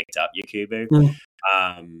picked up Yakubu.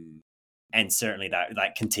 And certainly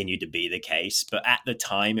that continued to be the case. But at the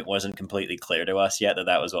time, it wasn't completely clear to us yet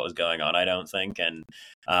that was what was going on, I don't think. And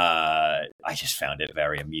I just found it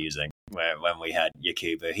very amusing when we had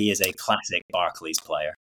Yakubu. He is a classic Barclays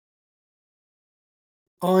player.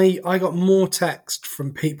 I got more text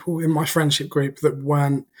from people in my friendship group that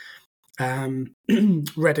weren't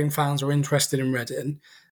Reading fans or interested in Reading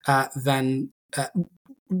than...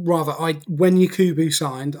 Rather, when Yakubu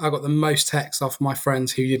signed, I got the most texts off my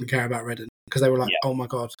friends who didn't care about Reading because they were like, "Oh my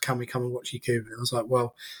god, can we come and watch Yakubu?" I was like,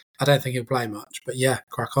 "Well, I don't think he'll play much, but yeah,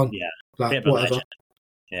 crack on." Yeah, like whatever.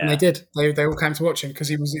 Yeah. And they did. They all came to watch him because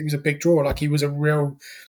he was a big draw. Like he was a real,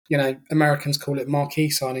 Americans call it marquee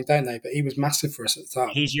signing, don't they? But he was massive for us at the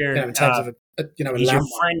time. He's your in terms of he's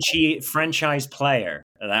your franchise player.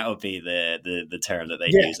 That would be the term that they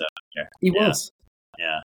use up here. He was.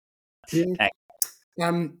 Yeah.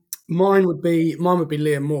 Mine would be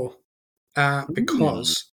Liam Moore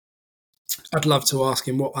because I'd love to ask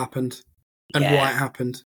him what happened and why it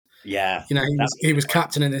happened. Yeah, he was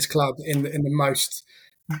captain in this club in the most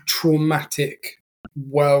traumatic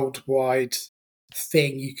worldwide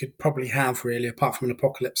thing you could probably have, really, apart from an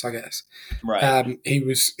apocalypse, I guess. Right. He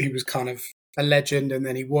was kind of a legend, and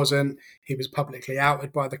then he wasn't. He was publicly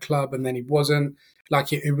outed by the club, and then he wasn't.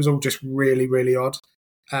 Like it was all just really, really odd.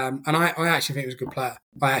 And I actually think he was a good player.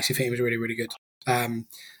 I actually think he was really, really good.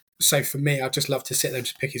 So for me, I'd just love to sit there and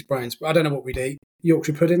just pick his brains. But I don't know what we'd eat.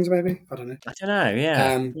 Yorkshire puddings, maybe? I don't know.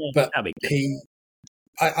 Yeah. But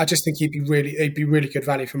I just think he'd be really good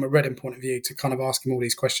value from a Reading point of view to kind of ask him all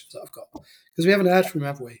these questions that I've got. Because we haven't heard from him,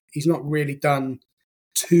 have we? He's not really done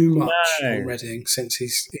too much on Reading since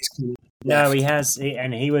he's No, he has,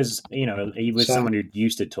 he was someone who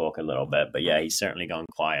used to talk a little bit, but yeah, he's certainly gone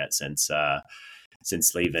quiet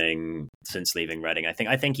since leaving Reading. I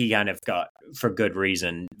think he kind of got, for good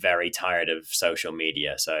reason, very tired of social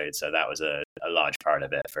media. So that was a large part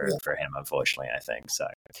of it for him, unfortunately, I think. So,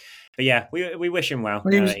 but yeah, we wish him well.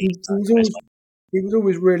 He was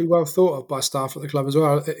always really well thought of by staff at the club as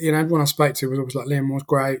well. Everyone I spoke to was always like, Liam was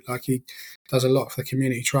great. Like he does a lot for the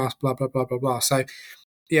community trust, blah, blah, blah, blah, blah. So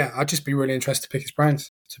yeah, I'd just be really interested to pick his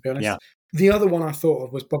brains, to be honest. Yeah. The other one I thought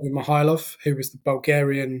of was Bobby Mihailov, who was the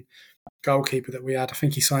Bulgarian goalkeeper that we had. I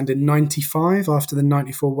think he signed in 95 after the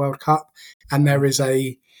 94 World Cup. And there is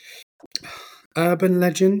a urban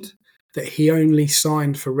legend that he only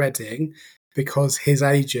signed for Reading because his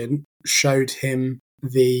agent showed him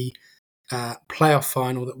the playoff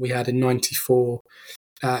final that we had in 94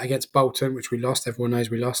 against Bolton, which we lost. Everyone knows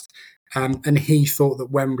we lost. And he thought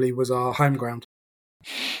that Wembley was our home ground.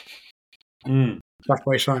 That's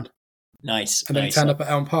where he signed. Nice. And then he turned up at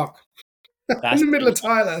Elm Park. In the middle of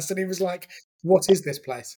Tilehurst, and he was like, "What is this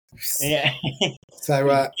place?" Yeah. So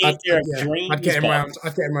I'd get him around.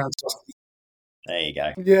 I'd get him around. There you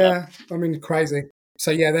go. Yeah, I mean, crazy.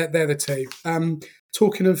 So yeah, they're the two.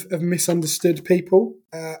 Talking of misunderstood people,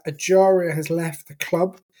 Ajaria has left the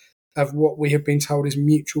club of what we have been told is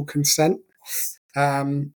mutual consent.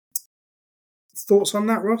 Thoughts on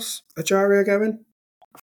that, Ross? Ajaria going?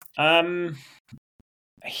 I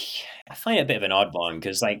find it a bit of an odd one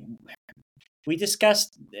because, like, we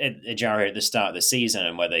discussed Ejaria at the start of the season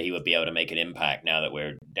and whether he would be able to make an impact now that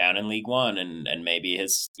we're down in League One, and maybe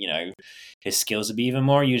his skills would be even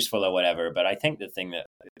more useful or whatever. But I think the thing that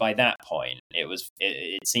by that point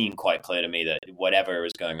it seemed quite clear to me that whatever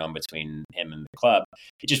was going on between him and the club,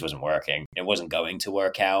 it just wasn't working. It wasn't going to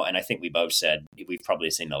work out, and I think we both said we've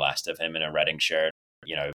probably seen the last of him in a Reading shirt,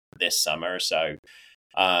 this summer. So.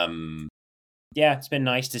 Yeah, it's been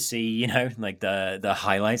nice to see, like the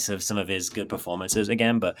highlights of some of his good performances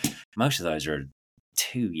again, but most of those are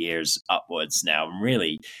 2 years upwards now,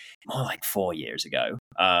 really more like 4 years ago.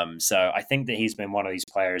 So I think that he's been one of these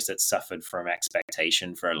players that suffered from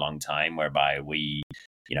expectation for a long time, whereby we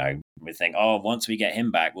think, oh, once we get him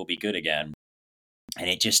back, we'll be good again. And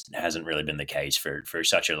it just hasn't really been the case for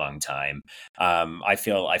such a long time. I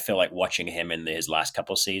feel like watching him in his last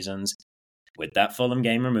couple seasons, with that Fulham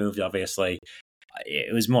game removed, obviously,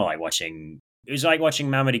 it was more like watching. It was like watching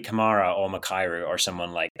Mamadi Kamara or Makairu or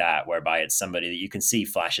someone like that, whereby it's somebody that you can see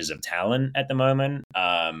flashes of talent at the moment,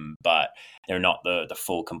 but they're not the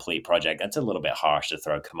full complete project. That's a little bit harsh to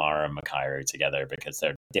throw Kamara and Makairu together because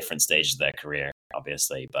they're different stages of their career,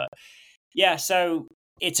 obviously. But yeah, so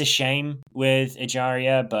it's a shame with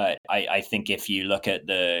Ejaria, but I think if you look at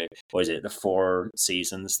the 4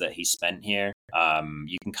 seasons that he spent here,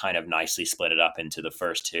 you can kind of nicely split it up into the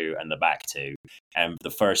first 2 and the back 2. And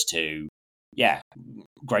the first 2, yeah,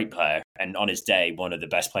 great player. And on his day, one of the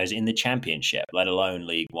best players in the Championship, let alone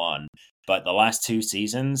League One. But the last 2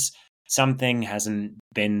 seasons, something hasn't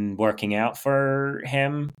been working out for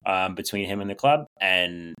him between him and the club,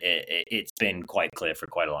 and it's been quite clear for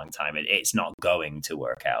quite a long time it's not going to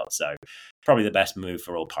work out. So probably the best move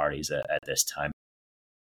for all parties at this time.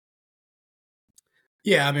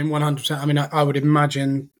 Yeah, I mean, 100%. I mean, I would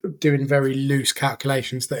imagine doing very loose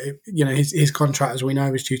calculations that his contract, as we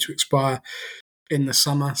know, is due to expire in the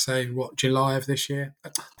summer. So July of this year,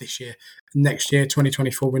 next year,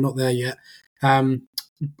 2024. We're not there yet.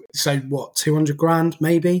 So 200 grand,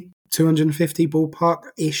 maybe 250 ballpark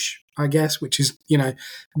ish, I guess, which is,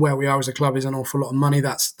 where we are as a club is an awful lot of money.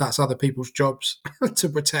 That's other people's jobs to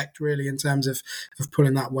protect, really, in terms of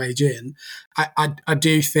pulling that wage in. I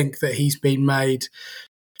do think that he's been made,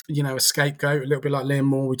 a scapegoat, a little bit like Liam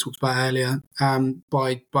Moore we talked about earlier,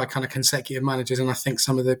 by kind of consecutive managers. And I think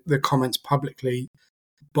some of the comments publicly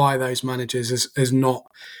by those managers is not,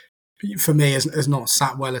 for me, has not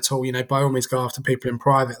sat well at all. By all means, go after people in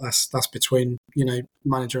private. That's between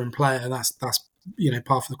manager and player. That's part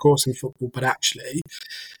of the course in football. But actually,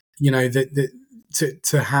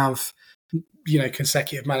 to have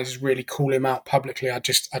consecutive managers really call him out publicly, I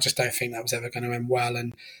just don't think that was ever going to end well.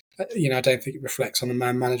 And I don't think it reflects on the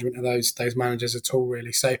man management of those managers at all,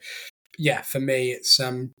 really. So yeah, for me,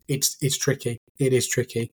 it's tricky. It is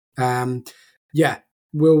tricky. Yeah.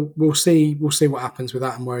 We'll see what happens with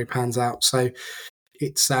that and where he pans out. So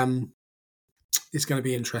it's going to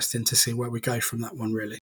be interesting to see where we go from that one,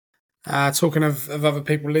 really. Talking of other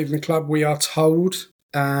people leaving the club, we are told.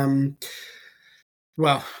 Well,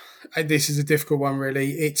 this is a difficult one,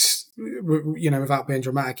 really. It's without being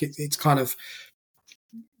dramatic, it's kind of,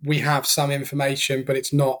 we have some information, but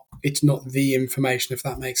it's not the information, if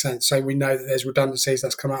that makes sense. So we know that there's redundancies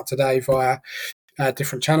that's come out today via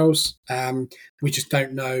different channels. We just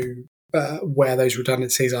don't know where those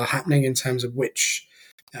redundancies are happening in terms of which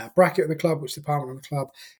bracket of the club, which department of the club.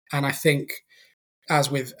 And I think,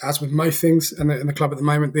 as with most things in the club at the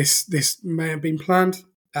moment, this may have been planned.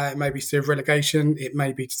 It may be to do with relegation. It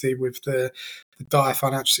may be to do with the dire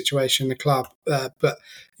financial situation in the club. But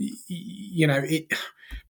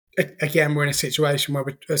again, we're in a situation where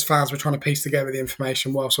as fans, we're trying to piece together the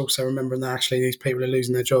information whilst also remembering that actually these people are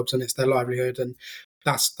losing their jobs and it's their livelihood, and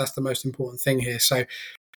that's the most important thing here. So,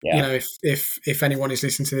 yeah. If anyone is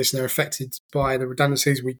listening to this and they're affected by the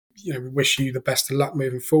redundancies, we wish you the best of luck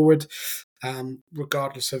moving forward,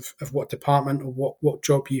 regardless of what department or what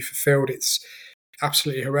job you fulfilled. It's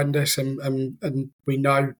absolutely horrendous, and we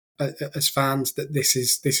know as fans that this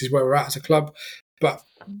is where we're at as a club. But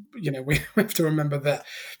we have to remember that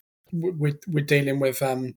we're dealing with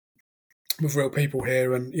real people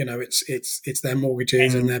here, and it's their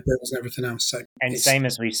mortgages and their bills and everything else. So, and same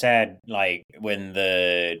as we said, like when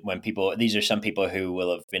people, these are some people who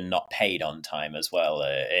will have been not paid on time as well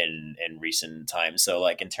in recent times. So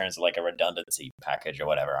like in terms of like a redundancy package or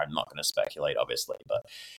whatever, I'm not going to speculate, obviously, but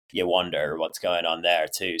you wonder what's going on there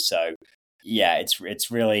too. So yeah, it's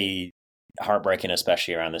really heartbreaking,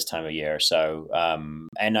 especially around this time of year. So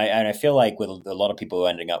and I feel like with a lot of people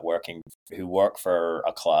who work for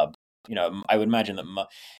a club, I would imagine that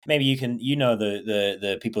maybe you know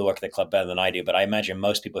the people who work at the club better than I do, but I imagine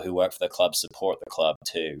most people who work for the club support the club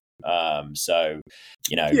too. So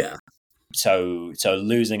Yeah. So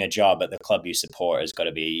losing a job at the club you support has got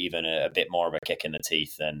to be even a bit more of a kick in the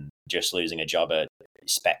teeth than just losing a job at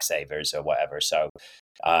Specsavers or whatever. So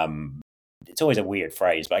it's always a weird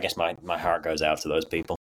phrase, but I guess my heart goes out to those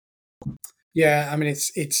people. Yeah, I mean,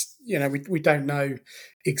 it's we don't know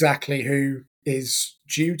exactly who is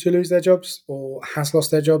due to lose their jobs or has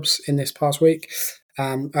lost their jobs in this past week.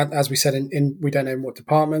 As we said, we don't know in what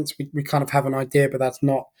departments. We kind of have an idea, but that's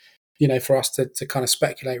not, for us to kind of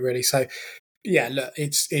speculate really. So, yeah, look,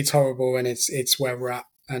 it's horrible, and it's where we're at,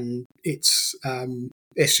 and it's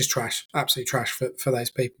just trash, absolute trash for those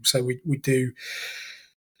people. So we do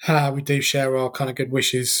share our kind of good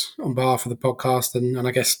wishes on behalf of the podcast, and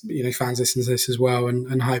I guess fans listen to this as well,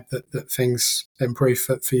 and hope that things improve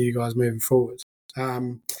for you guys moving forward.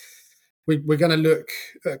 We're going to look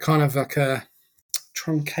at kind of like a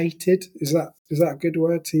truncated. Is that a good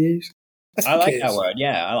word to use? I like that word.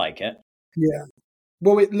 Yeah, I like it. Yeah.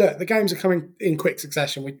 Well, look, the games are coming in quick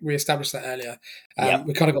succession. We established that earlier.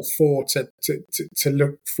 We kind of got 4 to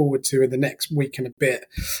look forward to in the next week and a bit.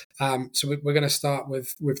 So we're going to start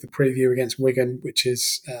with the preview against Wigan, which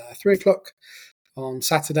is 3:00 on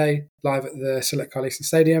Saturday, live at the Select Carlisle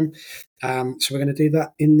Stadium. So we're going to do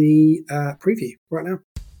that in the preview right now.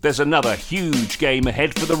 There's another huge game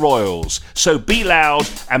ahead for the Royals, so be loud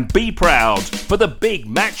and be proud for the big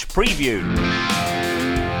match preview.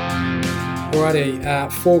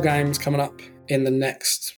 Alrighty, 4 games coming up in the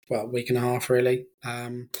next, week and a half, really.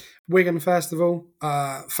 Wigan, first of all,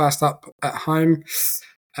 first up at home.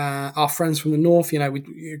 Our friends from the north,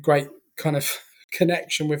 we great kind of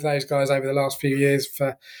connection with those guys over the last few years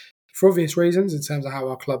for obvious reasons in terms of how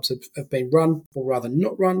our clubs have been run, or rather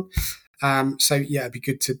not run. So, yeah, it'd be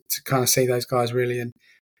good to kind of see those guys, really. And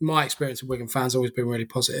my experience with Wigan fans has always been really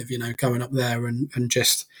positive, going up there and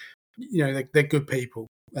just, they're good people.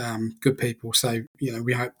 Good people. So,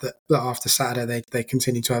 we hope that after Saturday they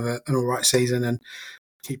continue to have an all right season and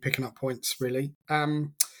keep picking up points, really.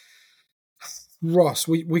 Ross,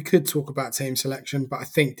 we could talk about team selection, but I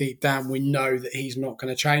think deep down we know that he's not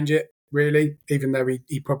going to change it, really, even though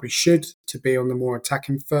he probably should, to be on the more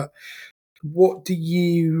attacking foot. What do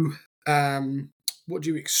you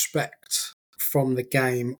expect from the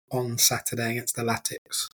game on Saturday against the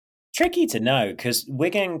Latics? Tricky to know, because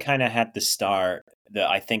Wigan kind of had the start that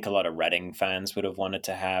I think a lot of Reading fans would have wanted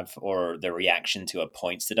to have, or the reaction to a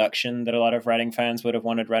points deduction that a lot of Reading fans would have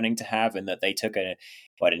wanted Reading to have, and that they took an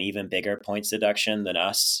even bigger points deduction than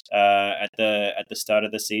us at the start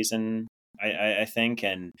of the season, I think,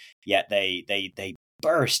 and yet they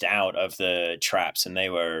burst out of the traps, and they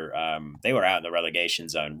were out in the relegation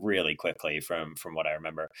zone really quickly from what I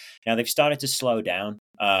remember. Now they've started to slow down,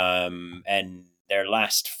 and their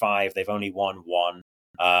last 5, they've only won 1.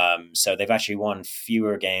 So they've actually won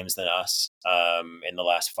fewer games than us in the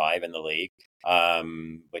last 5 in the league,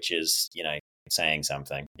 which is, saying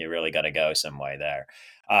something. You really got to go some way there.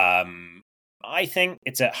 I think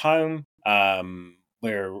it's at home.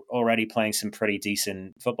 We're already playing some pretty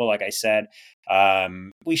decent football, like I said.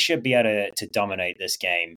 We should be able to dominate this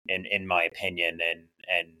game, in my opinion,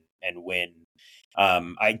 and win.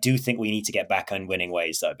 I do think we need to get back on winning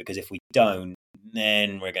ways, though, because if we don't,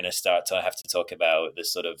 then we're going to start to have to talk about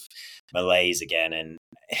this sort of malaise again. And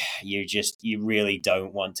you really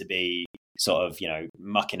don't want to be sort of,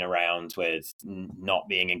 mucking around with not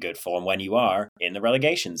being in good form when you are in the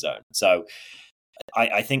relegation zone. So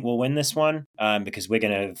I think we'll win this one because we're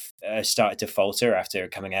going to start to falter after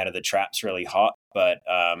coming out of the traps really hot. But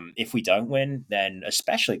if we don't win, then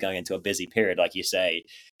especially going into a busy period, like you say,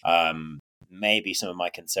 maybe some of my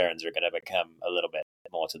concerns are going to become a little bit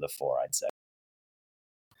more to the fore, I'd say.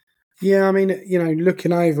 Yeah, I mean,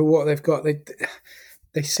 looking over what they've got,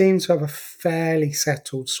 they seem to have a fairly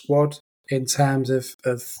settled squad in terms of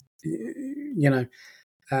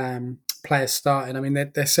players starting. I mean, they're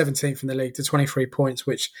 17th in the league to 23 points,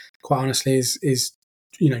 which quite honestly is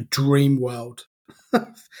dream world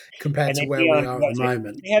compared to where we are at the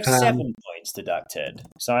moment. They have 7 points deducted.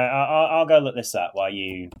 So I'll go look this up while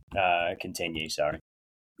you continue. Sorry.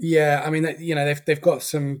 Yeah, I mean, they've got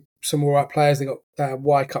some all right players. They've got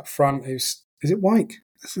Wyke up front. Is it Wyke?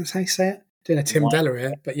 That's how you say it. Doing a Tim Della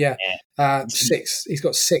here, but yeah. 6. He's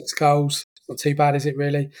got 6 goals. Not too bad, is it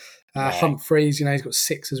really? Humphreys, he's got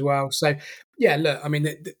 6 as well. So yeah, look, I mean,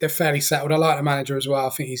 they're fairly settled. I like the manager as well. I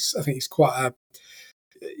think he's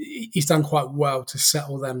done quite well to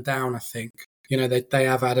settle them down. I think they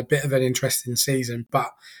have had a bit of an interesting season, but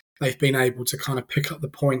they've been able to kind of pick up the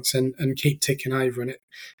points and keep ticking over. And it,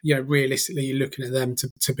 realistically, you're looking at them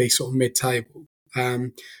to be sort of mid-table.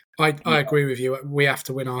 I agree with you. We have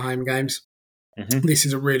to win our home games. Mm-hmm. This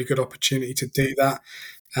is a really good opportunity to do that.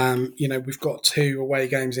 We've got 2 away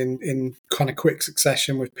games in kind of quick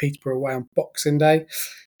succession, with Peterborough away on Boxing Day,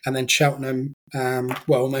 and then Cheltenham,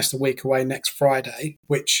 almost a week away next Friday,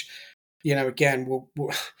 which, again,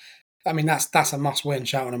 that's a must-win,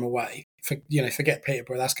 Cheltenham away. Forget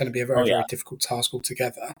Peterborough. That's going to be a very, very difficult task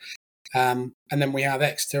altogether. And then we have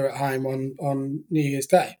Exeter at home on New Year's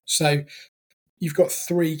Day. So you've got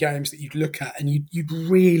 3 games that you'd look at, and you'd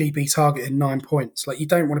really be targeting 9 points. Like, you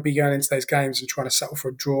don't want to be going into those games and trying to settle for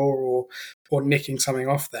a draw or nicking something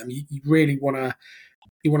off them. You really want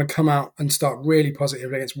to come out and start really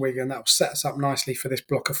positive against Wigan. That will set us up nicely for this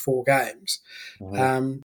block of 4 games.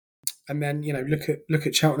 Mm-hmm. And then look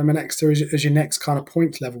at Cheltenham and Exeter as your next kind of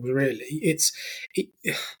point levels. Really,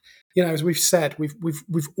 as we've said,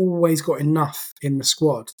 we've always got enough in the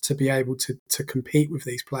squad to be able to compete with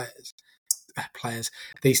these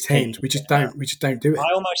these teams. We just don't do it.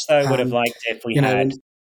 I almost would have liked if we had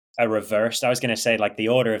a reversed. I was going to say, like, the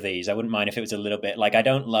order of these, I wouldn't mind if it was a little bit like, I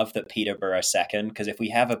don't love that Peterborough second, because if we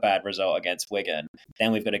have a bad result against Wigan,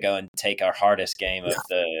 then we've got to go and take our hardest game of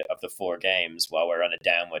the 4 games while we're on a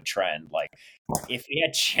downward trend. Like, if we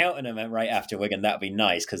had Cheltenham right after Wigan, that'd be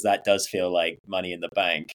nice, because that does feel like money in the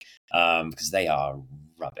bank, because they are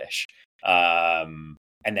rubbish. And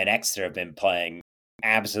then Exeter have been playing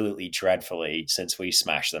absolutely dreadfully since we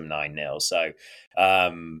smashed them 9-0. So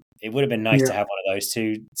it would have been nice to have one of those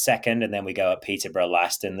 2 second, and then we go at Peterborough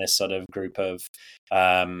last in this sort of group of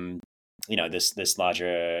this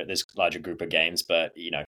larger group of games. But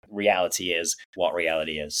reality is what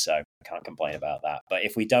reality is, so I can't complain about that. But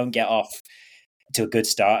if we don't get off to a good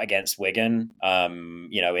start against Wigan,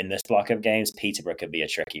 in this block of games, Peterborough could be a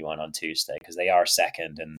tricky one on Tuesday, because they are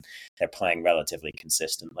second and they're playing relatively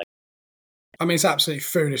consistently. I mean, it's absolutely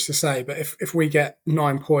foolish to say, but if we get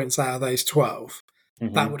 9 points out of those 12,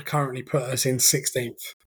 mm-hmm. that would currently put us in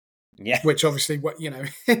 16th. Yeah. Which obviously, it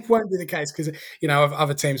won't be the case, because,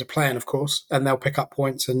 other teams are playing, of course, and they'll pick up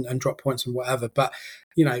points and drop points and whatever. But,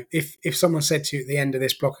 if someone said to you at the end of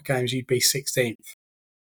this block of games, you'd be 16th,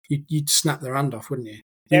 you'd snap their hand off, wouldn't you?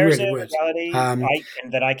 There's really a would. reality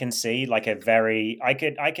that I can see, like all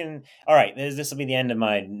right, this will be the end of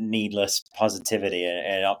my needless positivity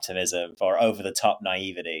and optimism or over the top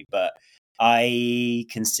naivety, but I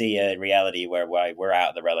can see a reality where we're out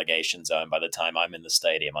of the relegation zone by the time I'm in the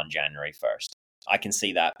stadium on January 1st. I can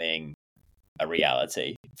see that being a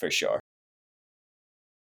reality for sure.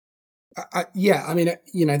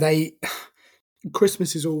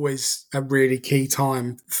 Christmas is always a really key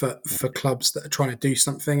time for clubs that are trying to do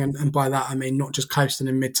something, and by that I mean not just coasting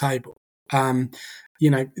in mid-table.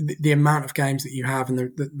 The amount of games that you have, and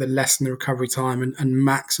the less in the recovery time, and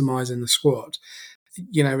maximising the squad.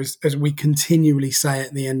 As we continually say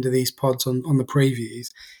at the end of these pods on the previews,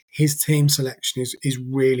 his team selection is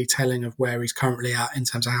really telling of where he's currently at in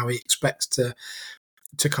terms of how he expects to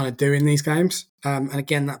kind of do in these games. And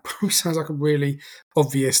again, that probably sounds like a really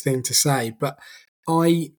obvious thing to say, but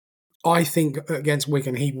I think against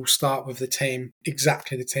Wigan, he will start with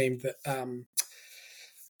exactly the team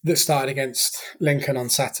that started against Lincoln on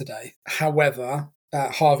Saturday. However,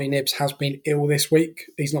 Harvey Nibbs has been ill this week.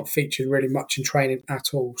 He's not featured really much in training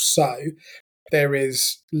at all. So there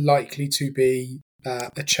is likely to be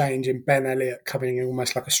a change in Ben Elliott coming in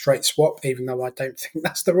almost like a straight swap, even though I don't think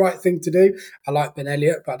that's the right thing to do. I like Ben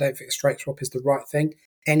Elliott, but I don't think a straight swap is the right thing.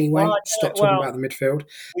 Anyway, stop talking about the midfield.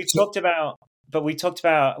 We talked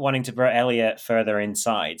about wanting to put Elliott further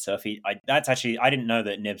inside. So if I didn't know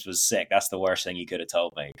that Nibbs was sick. That's the worst thing you could have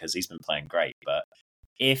told me, because he's been playing great. But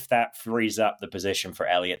if that frees up the position for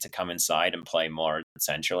Elliott to come inside and play more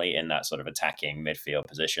centrally in that sort of attacking midfield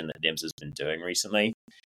position that Nibbs has been doing recently,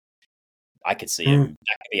 I could see him.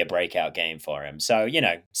 That could be a breakout game for him. So,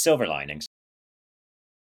 silver linings.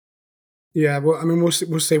 Yeah, well, I mean, we'll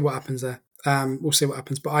see what happens there. We'll see what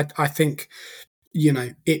happens. But I think,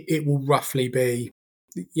 it will roughly be,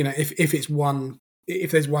 if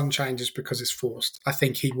there's one change, it's because it's forced. I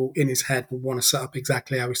think he will, in his head, will want to set up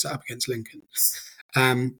exactly how he set up against Lincoln.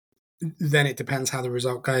 Then it depends how the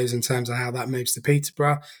result goes in terms of how that moves to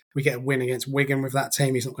Peterborough. We get a win against Wigan with that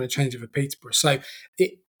team, he's not going to change it for Peterborough. So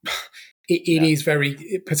it is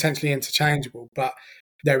very potentially interchangeable, but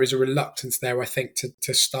there is a reluctance there, I think,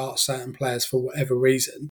 to start certain players for whatever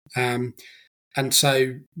reason. And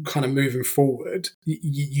so kind of moving forward,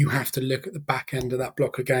 you have to look at the back end of that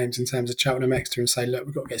block of games in terms of Cheltenham, Exeter, and say, look,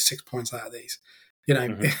 we've got to get 6 points out of these.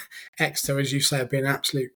 Exeter, as you say, have been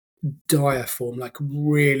absolute dire form, like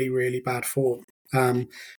really, really bad form. And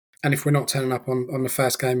if we're not turning up on the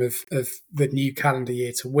first game of the new calendar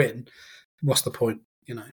year to win, what's the point?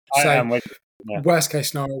 Worst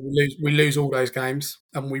case scenario, we lose all those games,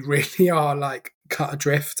 and we really are like cut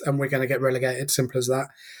adrift, and we're going to get relegated. Simple as that.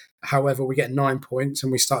 However, we get 9 points,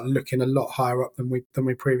 and we start looking a lot higher up than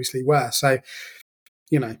we previously were. So,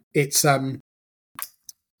 it's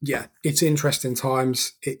it's interesting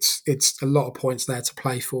times. It's a lot of points there to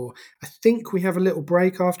play for. I think we have a little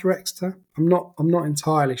break after Exeter. I'm not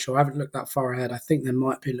entirely sure. I haven't looked that far ahead. I think there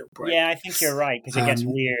might be a little break. Yeah, I think you're right, because it gets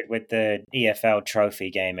weird with the EFL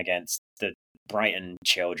Trophy game against the Brighton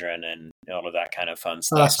children and all of that kind of fun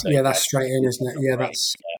stuff. That's straight in, isn't it? Yeah,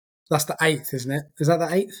 that's the 8th, isn't it? Is that the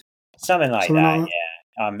 8th? Something like that.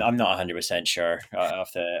 Yeah, I'm not 100% sure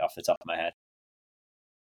off the top of my head.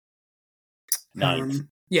 9th.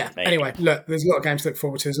 Yeah. Maybe. Anyway, look, there's a lot of games to look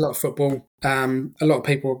forward to. There's a lot of football. A lot of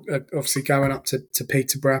people are obviously going up to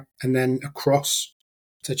Peterborough and then across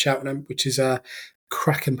to Cheltenham, which is a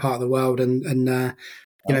cracking part of the world. And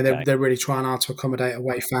they're really trying hard to accommodate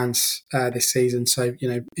away fans this season. So,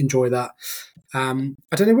 enjoy that. I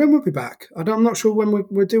don't know when we'll be back. I'm not sure when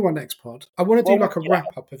we'll do our next pod. I want to do like a wrap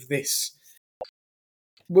up of this.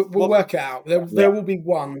 We'll work it out. There will be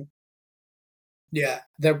one. Yeah,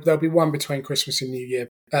 there'll be one between Christmas and New Year,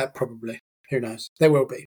 probably. Who knows? There will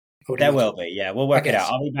be. There will be, yeah. We'll work it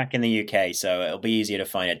out. I'll be back in the UK, so it'll be easier to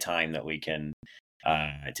find a time that we can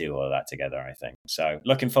do all of that together, I think. So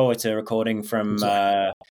looking forward to recording from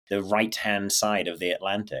the right-hand side of the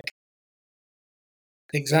Atlantic.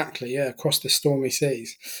 Exactly, yeah, across the stormy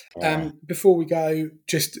seas. Yeah. Before we go,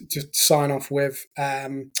 just to sign off with,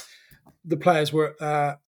 the players were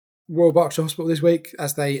at Royal Berkshire Hospital this week,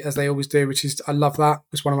 as they always do, which is, I love that.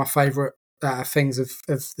 It's one of my favourite things of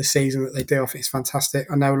the season that they do. I think it's fantastic.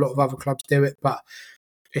 I know a lot of other clubs do it, but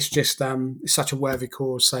it's just it's such a worthy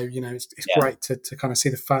cause. So it's great to kind of see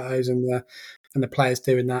the photos and the players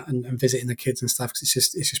doing that and visiting the kids and stuff, because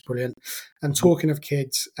it's just brilliant. And talking of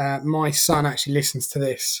kids, my son actually listens to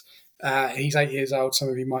this. He's 8 years old. Some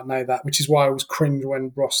of you might know that, which is why I was cringe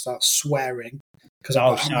when Ross starts swearing, because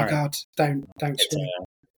I'm like, oh my God, don't swear.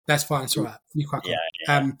 That's fine. It's all right. You crack on.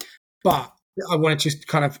 Yeah. But I want to just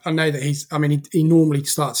I know that he normally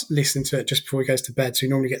starts listening to it just before he goes to bed. So he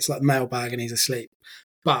normally gets like mailbag and he's asleep.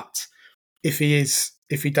 But if he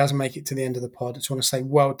does make it to the end of the pod, I just want to say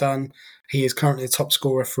well done. He is currently the top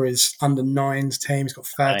scorer for his under-9s team. He's got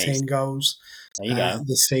 13 goals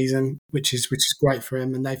this season, which is great for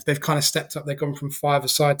him. And they've kind of stepped up. They've gone from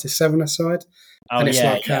 5-a-side to 7-a-side. And it's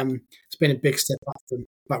it's been a big step up for him.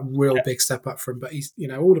 Like big step up for him, but he's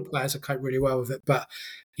all the players have coped really well with it. But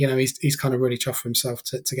he's kind of really chuffed for himself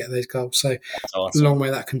to get those goals. So awesome. Long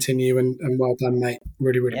may that continue, and well done, mate.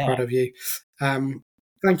 Really proud of you.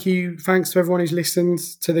 Thank you. Thanks to everyone who's listened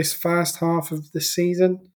to this first half of the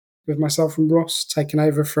season with myself and Ross taking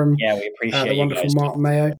over from we appreciate the wonderful Mark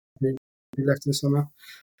Mayo who left in the summer.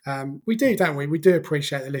 We do, don't we? We do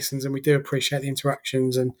appreciate the listens and we do appreciate the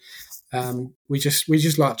interactions, and we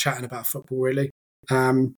just like chatting about football, really.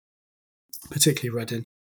 Particularly Reading,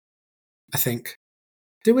 I think.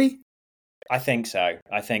 Do we? I think so.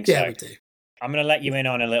 Yeah, we do. I'm going to let you in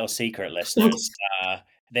on a little secret, listeners.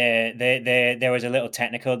 There was a little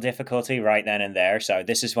technical difficulty right then and there, so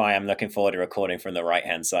this is why I'm looking forward to recording from the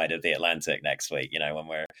right-hand side of the Atlantic next week.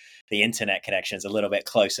 When the internet connection's a little bit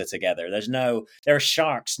closer together. There are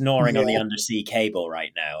sharks gnawing on the undersea cable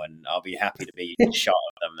right now, and I'll be happy to be shot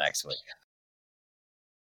of them next week.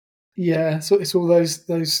 Yeah, so it's all those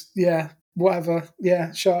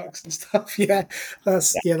sharks and stuff.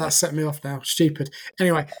 That set me off now. Stupid.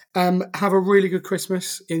 Anyway, have a really good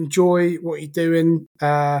Christmas. Enjoy what you're doing.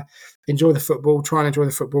 Enjoy the football. Try and enjoy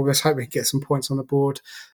the football. Let's hope we can get some points on the board.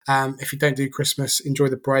 If you don't do Christmas, enjoy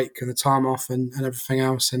the break and the time off and everything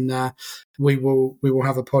else. And we will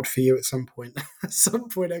have a pod for you at some point.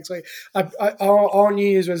 Next week. Our New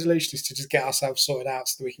Year's resolution is to just get ourselves sorted out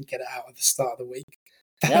so that we can get it out at the start of the week.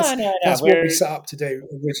 That's what we set up to do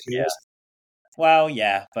originally. Yeah. Well,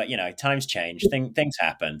 yeah, but times change, things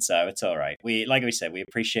happen, so it's all right. Like we said, we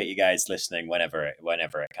appreciate you guys listening whenever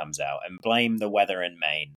it comes out, and blame the weather in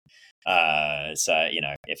Maine. So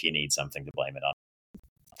if you need something to blame it on.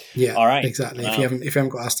 Yeah, all right, exactly. If you haven't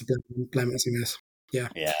got us to blame it on this.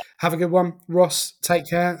 Yeah. Have a good one, Ross. Take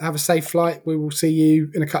care. Have a safe flight. We will see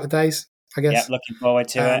you in a couple of days, I guess. Yeah, looking forward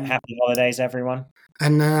to it. Happy holidays, everyone.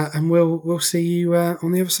 And we'll see you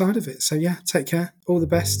on the other side of it. So take care. All the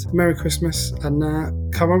best. Merry Christmas, and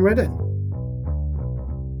come on, Reading.